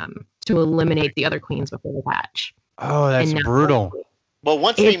all of them to eliminate the other queens before they hatch. Oh, that's And now- brutal. Well,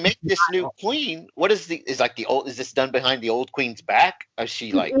 once they make this new queen, what is is this done behind the old queen's back? Or is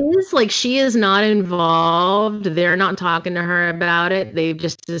she like, It is like she is not involved. They're not talking to her about it. They've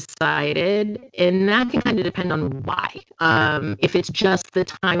just decided, and that can kind of depend on why. If it's just the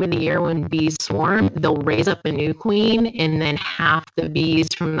time of the year when bees swarm, they'll raise up a new queen, and then half the bees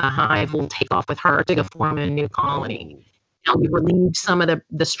from the hive will take off with her to go form a new colony. Now we relieved some of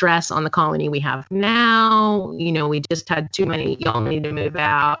the stress on the colony we have now. You know, we just had too many. Y'all need to move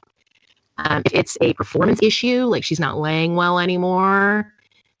out. If it's a performance issue, like she's not laying well anymore.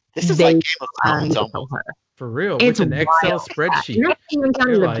 this is they, like Game of Thrones kill almost. her. For real, It's with an Excel wild. spreadsheet. You're not even down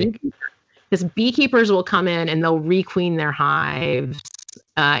to You're the like- beekeeper. Because beekeepers will come in and they'll requeen their hives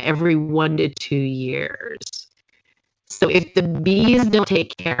every 1 to 2 years. So if the bees don't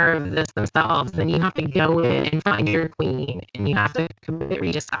take care of this themselves, then you have to go in and find your queen, and you have to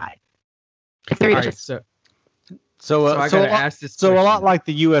completely decide. It's very All right, different. so I So gotta ask this. a lot question, like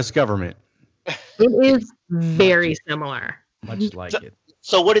the U.S. government. It is very similar. much like it.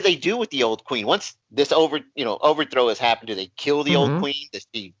 So what do they do with the old queen once this overthrow has happened? Do they kill the old Mhm. queen?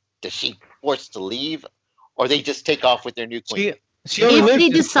 Does she forced to leave, or they just take off with their new queen? She only If lives they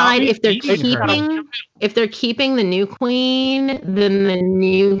to decide stop if they're eating her. keeping the new queen, then the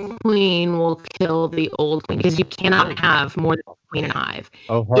new queen will kill the old queen, because you cannot have more than one queen in a hive.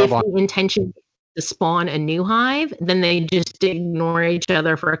 Oh, If hold on. the intention is to spawn a new hive, then they just ignore each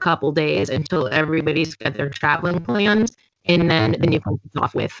other for a couple days until everybody's got their traveling plans, and then the new queen gets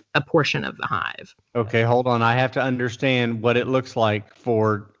off with a portion of the hive. Okay, hold on. I have to understand what it looks like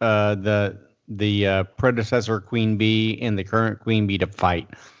for the predecessor queen bee and the current queen bee to fight.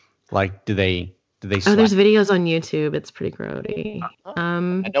 Like, do they Oh, slap? there's videos on YouTube. It's pretty grody. I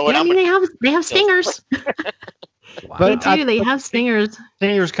know what I I'm mean, they have stingers. Wow. But They do. They have stingers.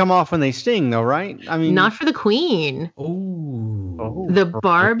 stingers come off when they sting, though, right? I mean, Not for the queen. Ooh. Oh, The perfect.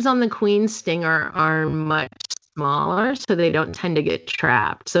 barbs on the queen's stinger are much smaller, so they don't tend to get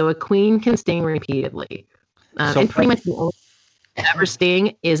trapped. So a queen can sting repeatedly. So- And pretty much the only thing to ever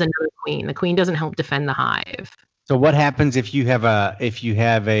sting is another queen. The queen doesn't help defend the hive. So what happens if you have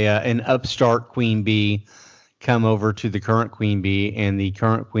an upstart queen bee come over to the current queen bee, and the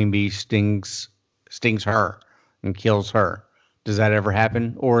current queen bee stings her and kills her? Does that ever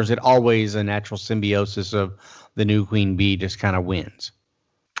happen, or is it always a natural symbiosis of the new queen bee just kind of wins?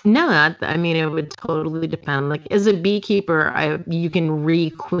 No, I mean, it would totally depend. Like, as a beekeeper, you can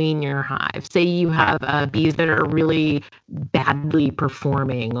re-queen your hive. Say you have bees that are really badly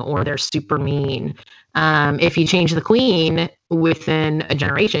performing, or they're super mean. If you change the queen within a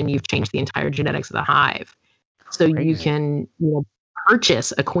generation, you've changed the entire genetics of the hive. So you Crazy. can,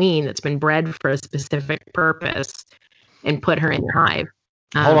 purchase a queen that's been bred for a specific purpose and put her in your hive.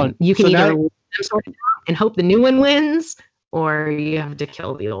 Hold on. You can So either now- leave them sort of out and hope the new one wins, or you have to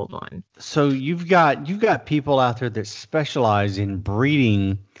kill the old one. So you've got people out there that specialize in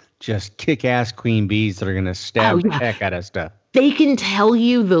breeding just kick-ass queen bees that are going to stab Oh, the yeah. heck out of stuff. They can tell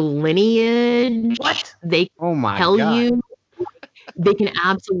you the lineage. What? They Oh my tell god! you. They can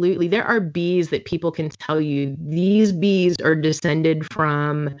absolutely. There are bees that people can tell you these bees are descended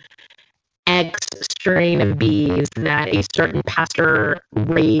from X strain of bees that a certain pastor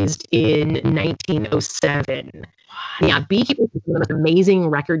raised in 1907. Yeah, beekeepers do the most amazing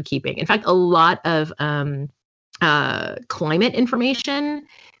record keeping. In fact, a lot of climate information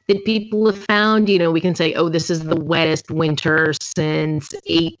that people have found, we can say, oh, this is the wettest winter since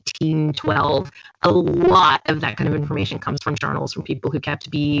 1812. A lot of that kind of information comes from journals from people who kept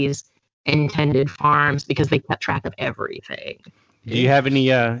bees and tended farms, because they kept track of everything. Do you have any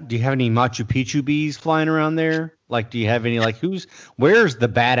Machu Picchu bees flying around there? Like, do you have any where's the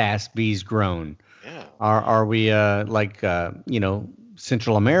badass bees grown? Yeah. Are we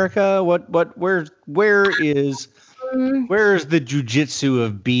Central America? Where is the jujitsu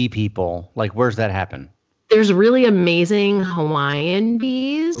of bee people? Like, where's that happen? There's really amazing Hawaiian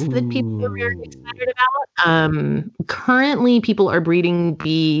bees that people are very Ooh. excited about. Currently, people are breeding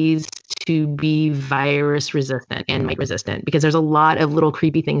bees to be virus resistant and mite resistant, because there's a lot of little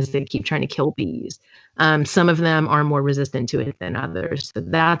creepy things that keep trying to kill bees. Some of them are more resistant to it than others. So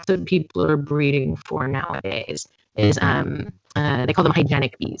that's what people are breeding for nowadays. They call them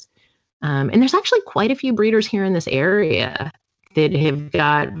hygienic bees. And there's actually quite a few breeders here in this area that have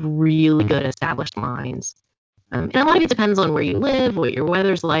got really good established lines. And a lot of it depends on where you live, what your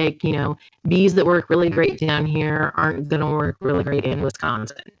weather's like. Bees that work really great down here aren't going to work really great in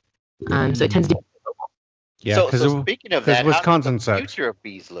Wisconsin. So it tends to be. Yeah, So because speaking of that, how does Wisconsin the sucks. future of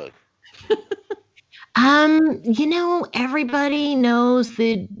bees look? Everybody knows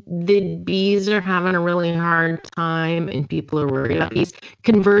that the bees are having a really hard time and people are worried about bees.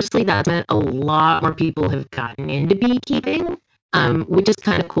 Conversely, that's meant a lot more people have gotten into beekeeping, which is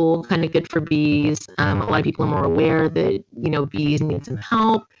kind of cool, kind of good for bees. A lot of people are more aware that, bees need some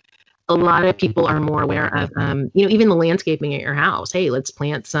help. A lot of people are more aware of, even the landscaping at your house. Hey, let's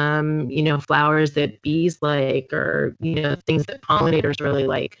plant some, flowers that bees like, or, things that pollinators really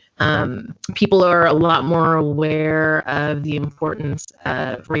like. People are a lot more aware of the importance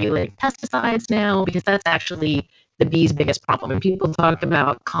of regulating pesticides now, because that's actually the bees' biggest problem. And people talk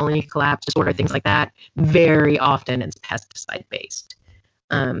about colony collapse disorder, things like that. Very often it's pesticide based.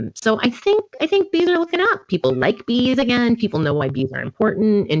 So I think bees are looking up. People like bees again. People know why bees are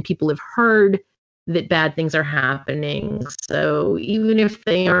important, and people have heard that bad things are happening. So even if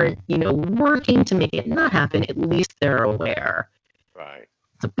they aren't, working to make it not happen, at least they're aware. Right.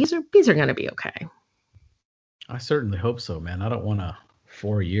 So bees are going to be okay. I certainly hope so, man. I don't want to.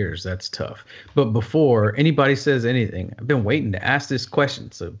 4 years, that's tough. But before anybody says anything, I've been waiting to ask this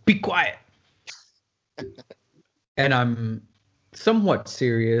question. So be quiet. And I'm somewhat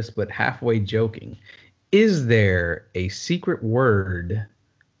serious, but halfway joking. Is there a secret word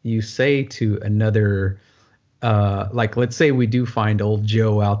you say to another, like let's say we do find old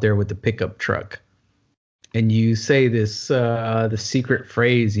Joe out there with the pickup truck, and you say this, the secret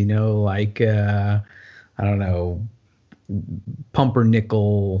phrase, like, I don't know,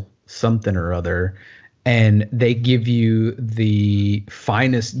 pumpernickel something or other, and they give you the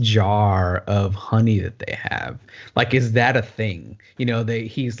finest jar of honey that they have. Like, is that a thing?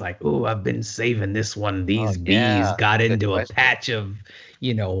 He's like, oh, I've been saving this one. These bees got into a patch of,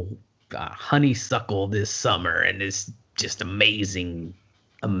 honeysuckle this summer, and it's just amazing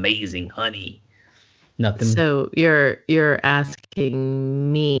honey. Nothing. So you're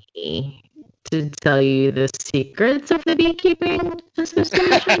asking me to tell you the secrets of the beekeeping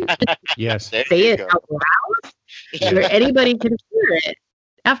association? Yes. Say it out loud where anybody can hear it.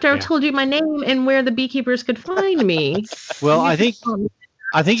 After I've told you my name and where the beekeepers could find me. Well, I think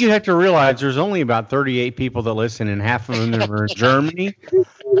you have to realize there's only about 38 people that listen, and half of them are in Germany.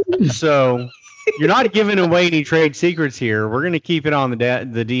 So you're not giving away any trade secrets here. We're going to keep it on the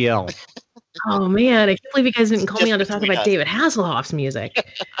DL. Oh man, I can't believe you guys didn't call me on to talk about David Hasselhoff's music.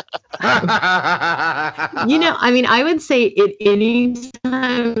 I would say at any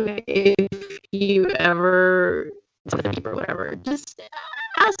time, if you ever or whatever, just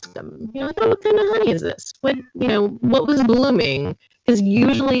ask them. What kind of honey is this? What was blooming? Because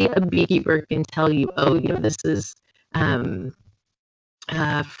usually a beekeeper can tell you, this is from.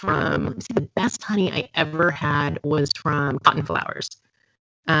 The best honey I ever had was from cotton flowers.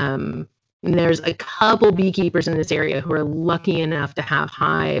 And there's a couple beekeepers in this area who are lucky enough to have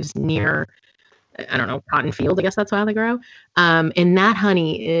hives near, I don't know, cotton fields. I guess that's how they grow. And that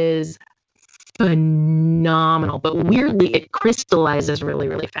honey is phenomenal, but weirdly, it crystallizes really,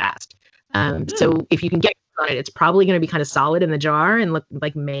 really fast. So if you can get on it, it's probably going to be kind of solid in the jar and look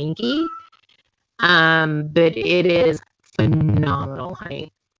like manky. But it is phenomenal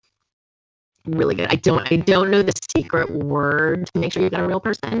honey. Really good. I don't know the secret word to make sure you've got a real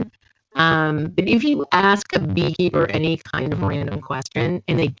person. But if you ask a beekeeper any kind of random question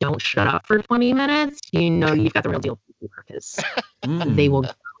and they don't shut up for 20 minutes, you've got the real deal beekeeper, because they will go.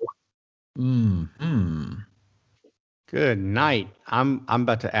 Good night. I'm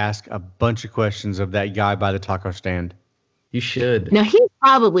about to ask a bunch of questions of that guy by the taco stand. You should. Now, he's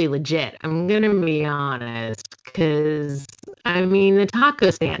probably legit. I'm going to be honest, because, the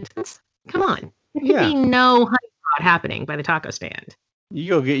taco stand, come on. There could be no honey pot happening by the taco stand. You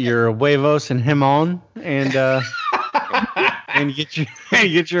go get your huevos and jamon and get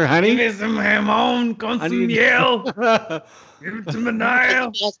your honey. Give me some jamon con sin hiel. Give it to me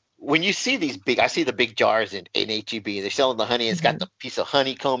now. When you see these I see the big jars in HEB. They're selling the honey. It's got the piece of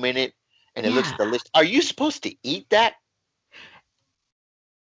honeycomb in it, and it looks delicious. Are you supposed to eat that?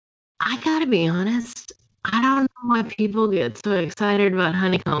 I gotta be honest. I don't know why people get so excited about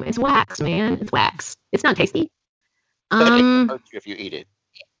honeycomb. It's wax, man. It's wax. It's not tasty. But it hurts you if you eat it.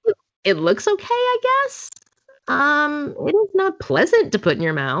 It looks okay, I guess. It is not pleasant to put in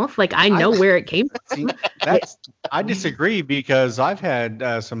your mouth. Like, I know where it came from. I disagree, because I've had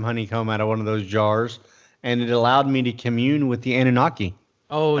some honeycomb out of one of those jars, and it allowed me to commune with the Anunnaki.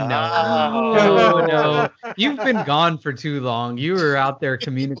 Oh, no. No. You've been gone for too long. You were out there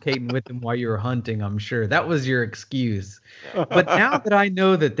communicating with them while you were hunting, I'm sure. That was your excuse. But now that I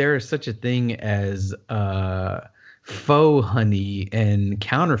know that there is such a thing as faux honey and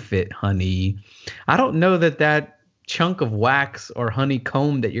counterfeit honey, I don't know that chunk of wax or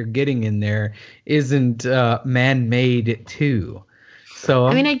honeycomb that you're getting in there isn't man-made too. So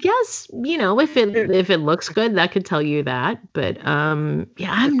I mean, I guess, if it looks good, that could tell you that. But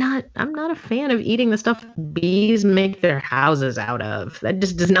yeah, I'm not a fan of eating the stuff bees make their houses out of. That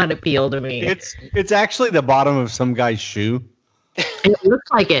just does not appeal to me. It's actually the bottom of some guy's shoe. It looks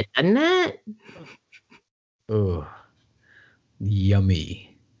like it, doesn't it? Ugh.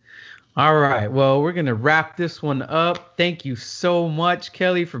 Yummy. All right. Well, we're going to wrap this one up. Thank you so much,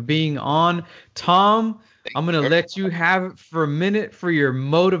 Kelly, for being on. Tom, I'm going to let you have it for a minute for your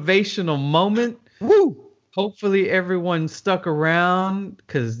motivational moment. Woo! Hopefully everyone stuck around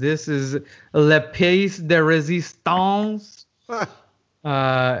because this is Le Piece de Resistance.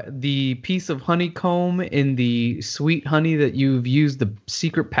 The piece of honeycomb in the sweet honey that you've used the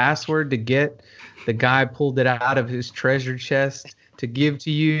secret password to get. The guy pulled it out of his treasure chest to give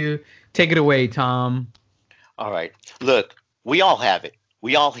to you. Take it away, Tom. All right. Look, we all have it.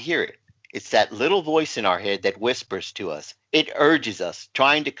 We all hear it. It's that little voice in our head that whispers to us. It urges us,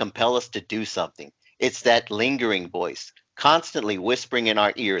 trying to compel us to do something. It's that lingering voice, constantly whispering in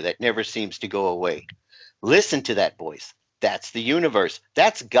our ear that never seems to go away. Listen to that voice. That's the universe.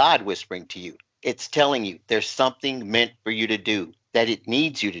 That's God whispering to you. It's telling you there's something meant for you to do, that it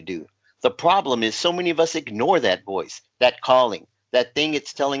needs you to do. The problem is so many of us ignore that voice, that calling, that thing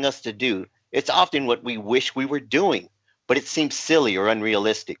it's telling us to do. It's often what we wish we were doing, but it seems silly or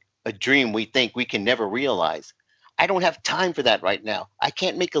unrealistic, a dream we think we can never realize. I don't have time for that right now. I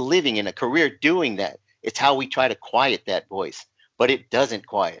can't make a living and a career doing that. It's how we try to quiet that voice, but it doesn't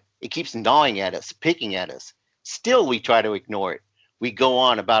quiet. It keeps gnawing at us, picking at us. Still, we try to ignore it. We go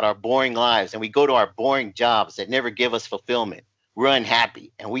on about our boring lives and we go to our boring jobs that never give us fulfillment. We're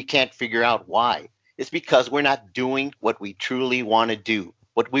unhappy and we can't figure out why. It's because we're not doing what we truly want to do,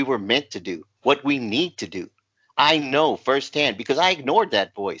 what we were meant to do, what we need to do. I know firsthand because I ignored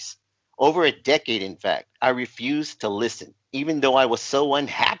that voice. Over a decade, in fact, I refused to listen, even though I was so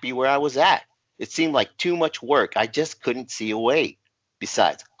unhappy where I was at. It seemed like too much work. I just couldn't see a way.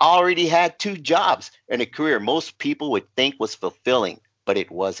 Besides, I already had 2 jobs and a career most people would think was fulfilling, but it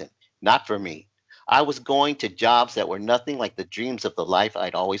wasn't. Not for me. I was going to jobs that were nothing like the dreams of the life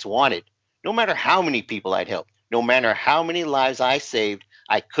I'd always wanted. No matter how many people I'd helped, no matter how many lives I saved,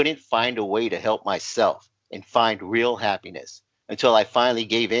 I couldn't find a way to help myself and find real happiness until I finally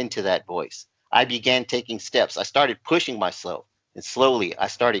gave in to that voice. I began taking steps. I started pushing myself, and slowly I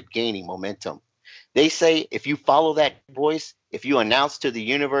started gaining momentum. They say if you follow that voice, if you announce to the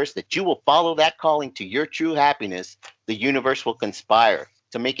universe that you will follow that calling to your true happiness, the universe will conspire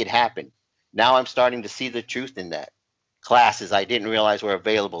to make it happen. Now I'm starting to see the truth in that. Classes I didn't realize were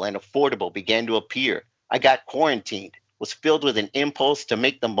available and affordable began to appear. I got quarantined, was filled with an impulse to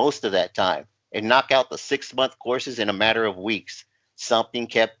make the most of that time and knock out the 6-month courses in a matter of weeks. Something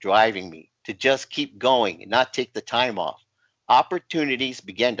kept driving me to just keep going and not take the time off. Opportunities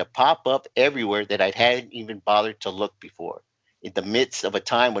began to pop up everywhere that I hadn't even bothered to look before. In the midst of a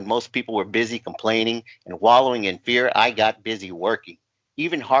time when most people were busy complaining and wallowing in fear, I got busy working,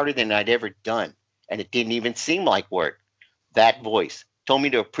 even harder than I'd ever done, and it didn't even seem like work. That voice told me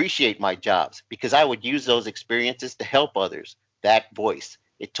to appreciate my jobs because I would use those experiences to help others. That voice,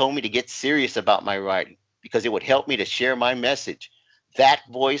 it told me to get serious about my writing because it would help me to share my message. That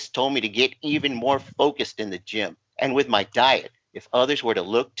voice told me to get even more focused in the gym and with my diet if others were to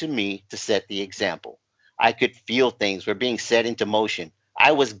look to me to set the example. I could feel things were being set into motion.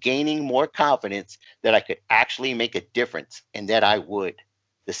 I was gaining more confidence that I could actually make a difference and that I would.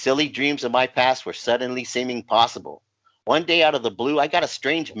 The silly dreams of my past were suddenly seeming possible. One day out of the blue, I got a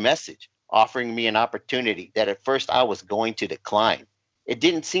strange message offering me an opportunity that at first I was going to decline. It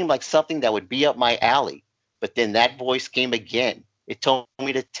didn't seem like something that would be up my alley, but then that voice came again. It told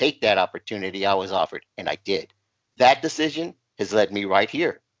me to take that opportunity I was offered, and I did. That decision has led me right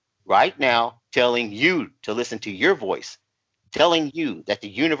here, right now, telling you to listen to your voice, telling you that the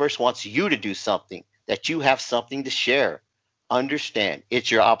universe wants you to do something, that you have something to share. Understand,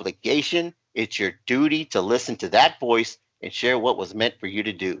 it's your obligation, it's your duty to listen to that voice and share what was meant for you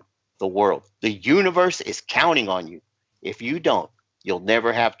to do. The world, the universe is counting on you. If you don't, you'll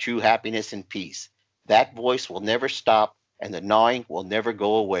never have true happiness and peace. That voice will never stop and the gnawing will never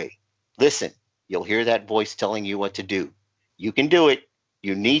go away. Listen, you'll hear that voice telling you what to do. You can do it.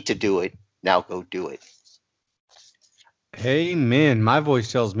 You need to do it. Now go do it. Amen. My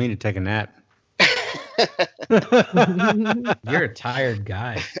voice tells me to take a nap. You're a tired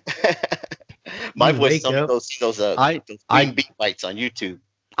guy. My You voice wake some of up- those I green beat bites on YouTube.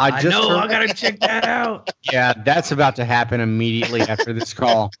 I know. I gotta check that out. Yeah, that's about to happen immediately after this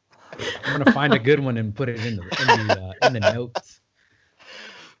call. I'm gonna find a good one and put it in the notes.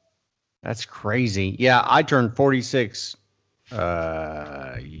 That's crazy. Yeah, I turned 46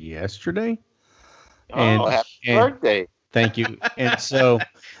 yesterday. Oh, happy birthday. Thank you. And so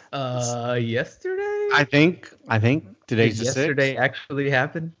Yesterday? I think today's Did the 6th. yesterday actually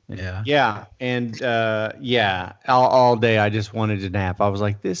happen? Yeah. Yeah, and all day I just wanted to nap. I was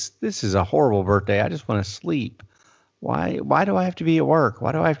like, this is a horrible birthday. I just want to sleep. Why do I have to be at work?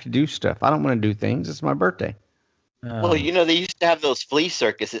 Why do I have to do stuff? I don't want to do things. It's my birthday. Well, you know, they used to have those flea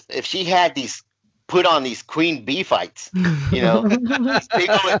circuses. If she had put on these queen bee fights, you know, these big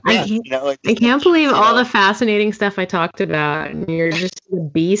old events, you know. I can't believe all the fascinating stuff I talked about, and you're just the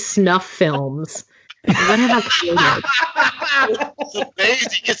bee snuff films. What have I created? It's amazing.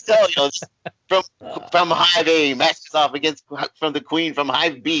 You can tell, you know, from Hive A matches off against from the queen from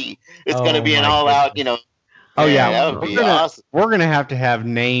Hive B. It's going to be an all-out, you know. Oh yeah, that would be awesome. We're gonna have to have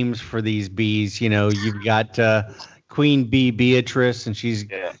names for these bees. You know, you've got Queen Bee Beatrice, and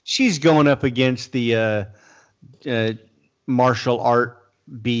she's going up against the martial art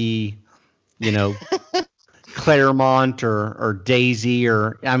bee. You know, Claremont or Daisy,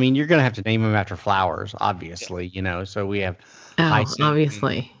 or I mean, you're gonna have to name them after flowers, obviously. You know, so we have.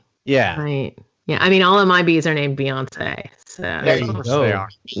 Obviously. Yeah. Right. Yeah. I mean, all of my bees are named Beyonce. So There you go. They are.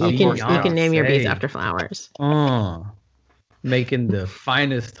 you can name your bees after flowers. Making the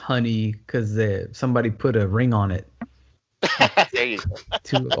finest honey because somebody put a ring on it. There you go.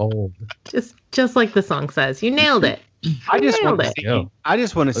 Too old. Just like the song says. You nailed it. I just want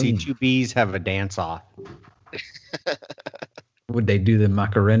to see Boom. two bees have a dance off. Would they do the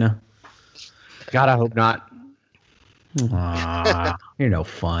Macarena? God, I hope not. You're no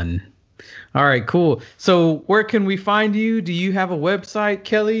fun. All right, cool. So where can we find you? Do you have a website,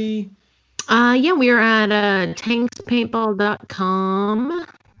 Kelly? Yeah, we are at tankspaintball.com.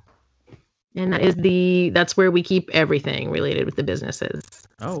 And that's where we keep everything related with the businesses.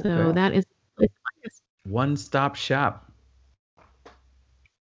 Oh, so okay. that is One-stop shop.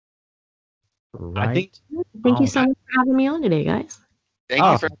 Right. I think Thank you so much for having me on today, guys. Thank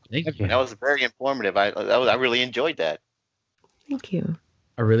you for Thank you. that was very informative. I really enjoyed that. Thank you.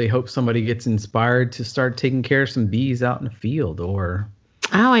 I really hope somebody gets inspired to start taking care of some bees out in the field or.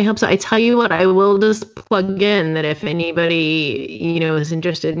 Oh, I hope so. I tell you what, I will just plug in that if anybody, is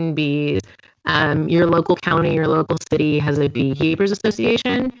interested in bees, your local county, your local city has a beekeepers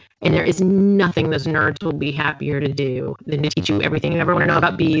association, and there is nothing those nerds will be happier to do than to teach you everything you ever want to know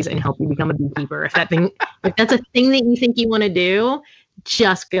about bees and help you become a beekeeper. If that's a thing that you think you want to do,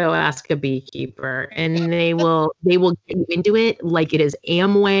 just go ask a beekeeper, and they will get you into it like it is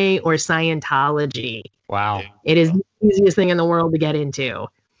Amway or Scientology. wow. It is the easiest thing in the world to get into.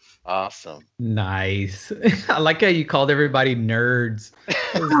 Awesome. Nice. I like how you called everybody nerds.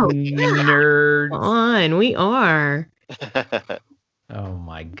 Oh, Nerds. on, we are. Oh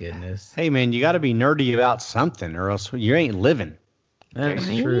my goodness. Hey man, you got to be nerdy about something, or else you ain't living. That's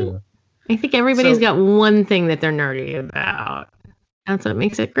Right? true. I think everybody's So- got one thing that they're nerdy about. That's what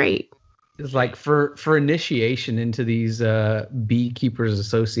makes it great. It's like for initiation into these beekeepers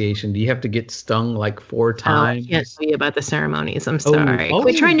association, do you have to get stung like 4 I times? can't tell you about the ceremonies. I'm sorry. oh.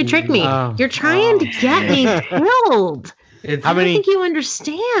 Quit trying to trick me. Oh. You're trying to get me killed. It's, How I many- don't think you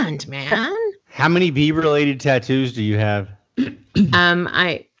understand, man. How many bee-related tattoos do you have?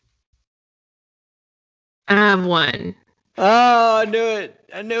 I have one. Oh, I knew it.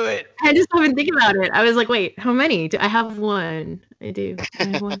 I knew it. I just haven't think about it. I was like, wait, how many? I have one. I do. I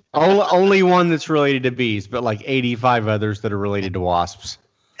have one. Only one that's related to bees, but like 85 others that are related to wasps.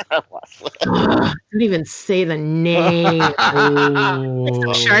 Don't even say the name.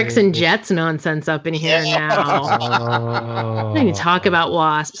 oh. Sharks and jets nonsense up in here now. Oh. I don't even talk about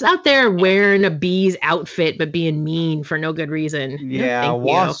wasps out there wearing a bee's outfit but being mean for no good reason. No, Yeah, thank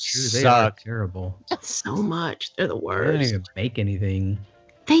wasps True, they are suck. terrible. you. So much. They're the They don't worst. even make anything.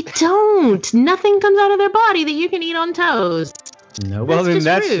 They don't. Nothing comes out of their body that you can eat on toast. Nope. Well, then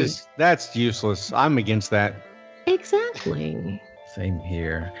just rude. that's useless. I'm against that. Exactly. Same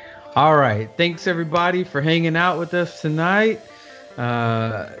here. All right. Thanks everybody for hanging out with us tonight.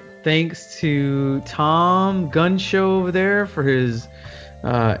 Thanks to Tom Gun Show over there for his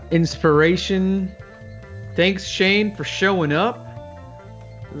inspiration. Thanks Shane for showing up.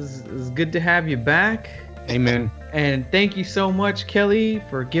 It was good to have you back. Amen. And thank you so much, Kelly,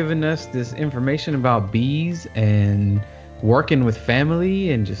 for giving us this information about bees and working with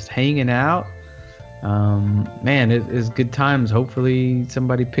family and just hanging out. Man, it is good times. Hopefully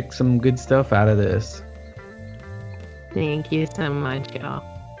somebody picks some good stuff out of this. Thank you so much, y'all.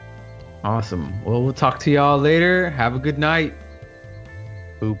 Awesome. Well, we'll talk to y'all later. Have a good night.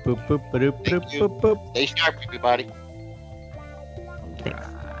 Boop, boop, boop, boop, boop, Thank you. boop, boop. Stay sharp, everybody. Thanks.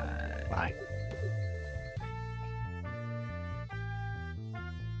 Bye.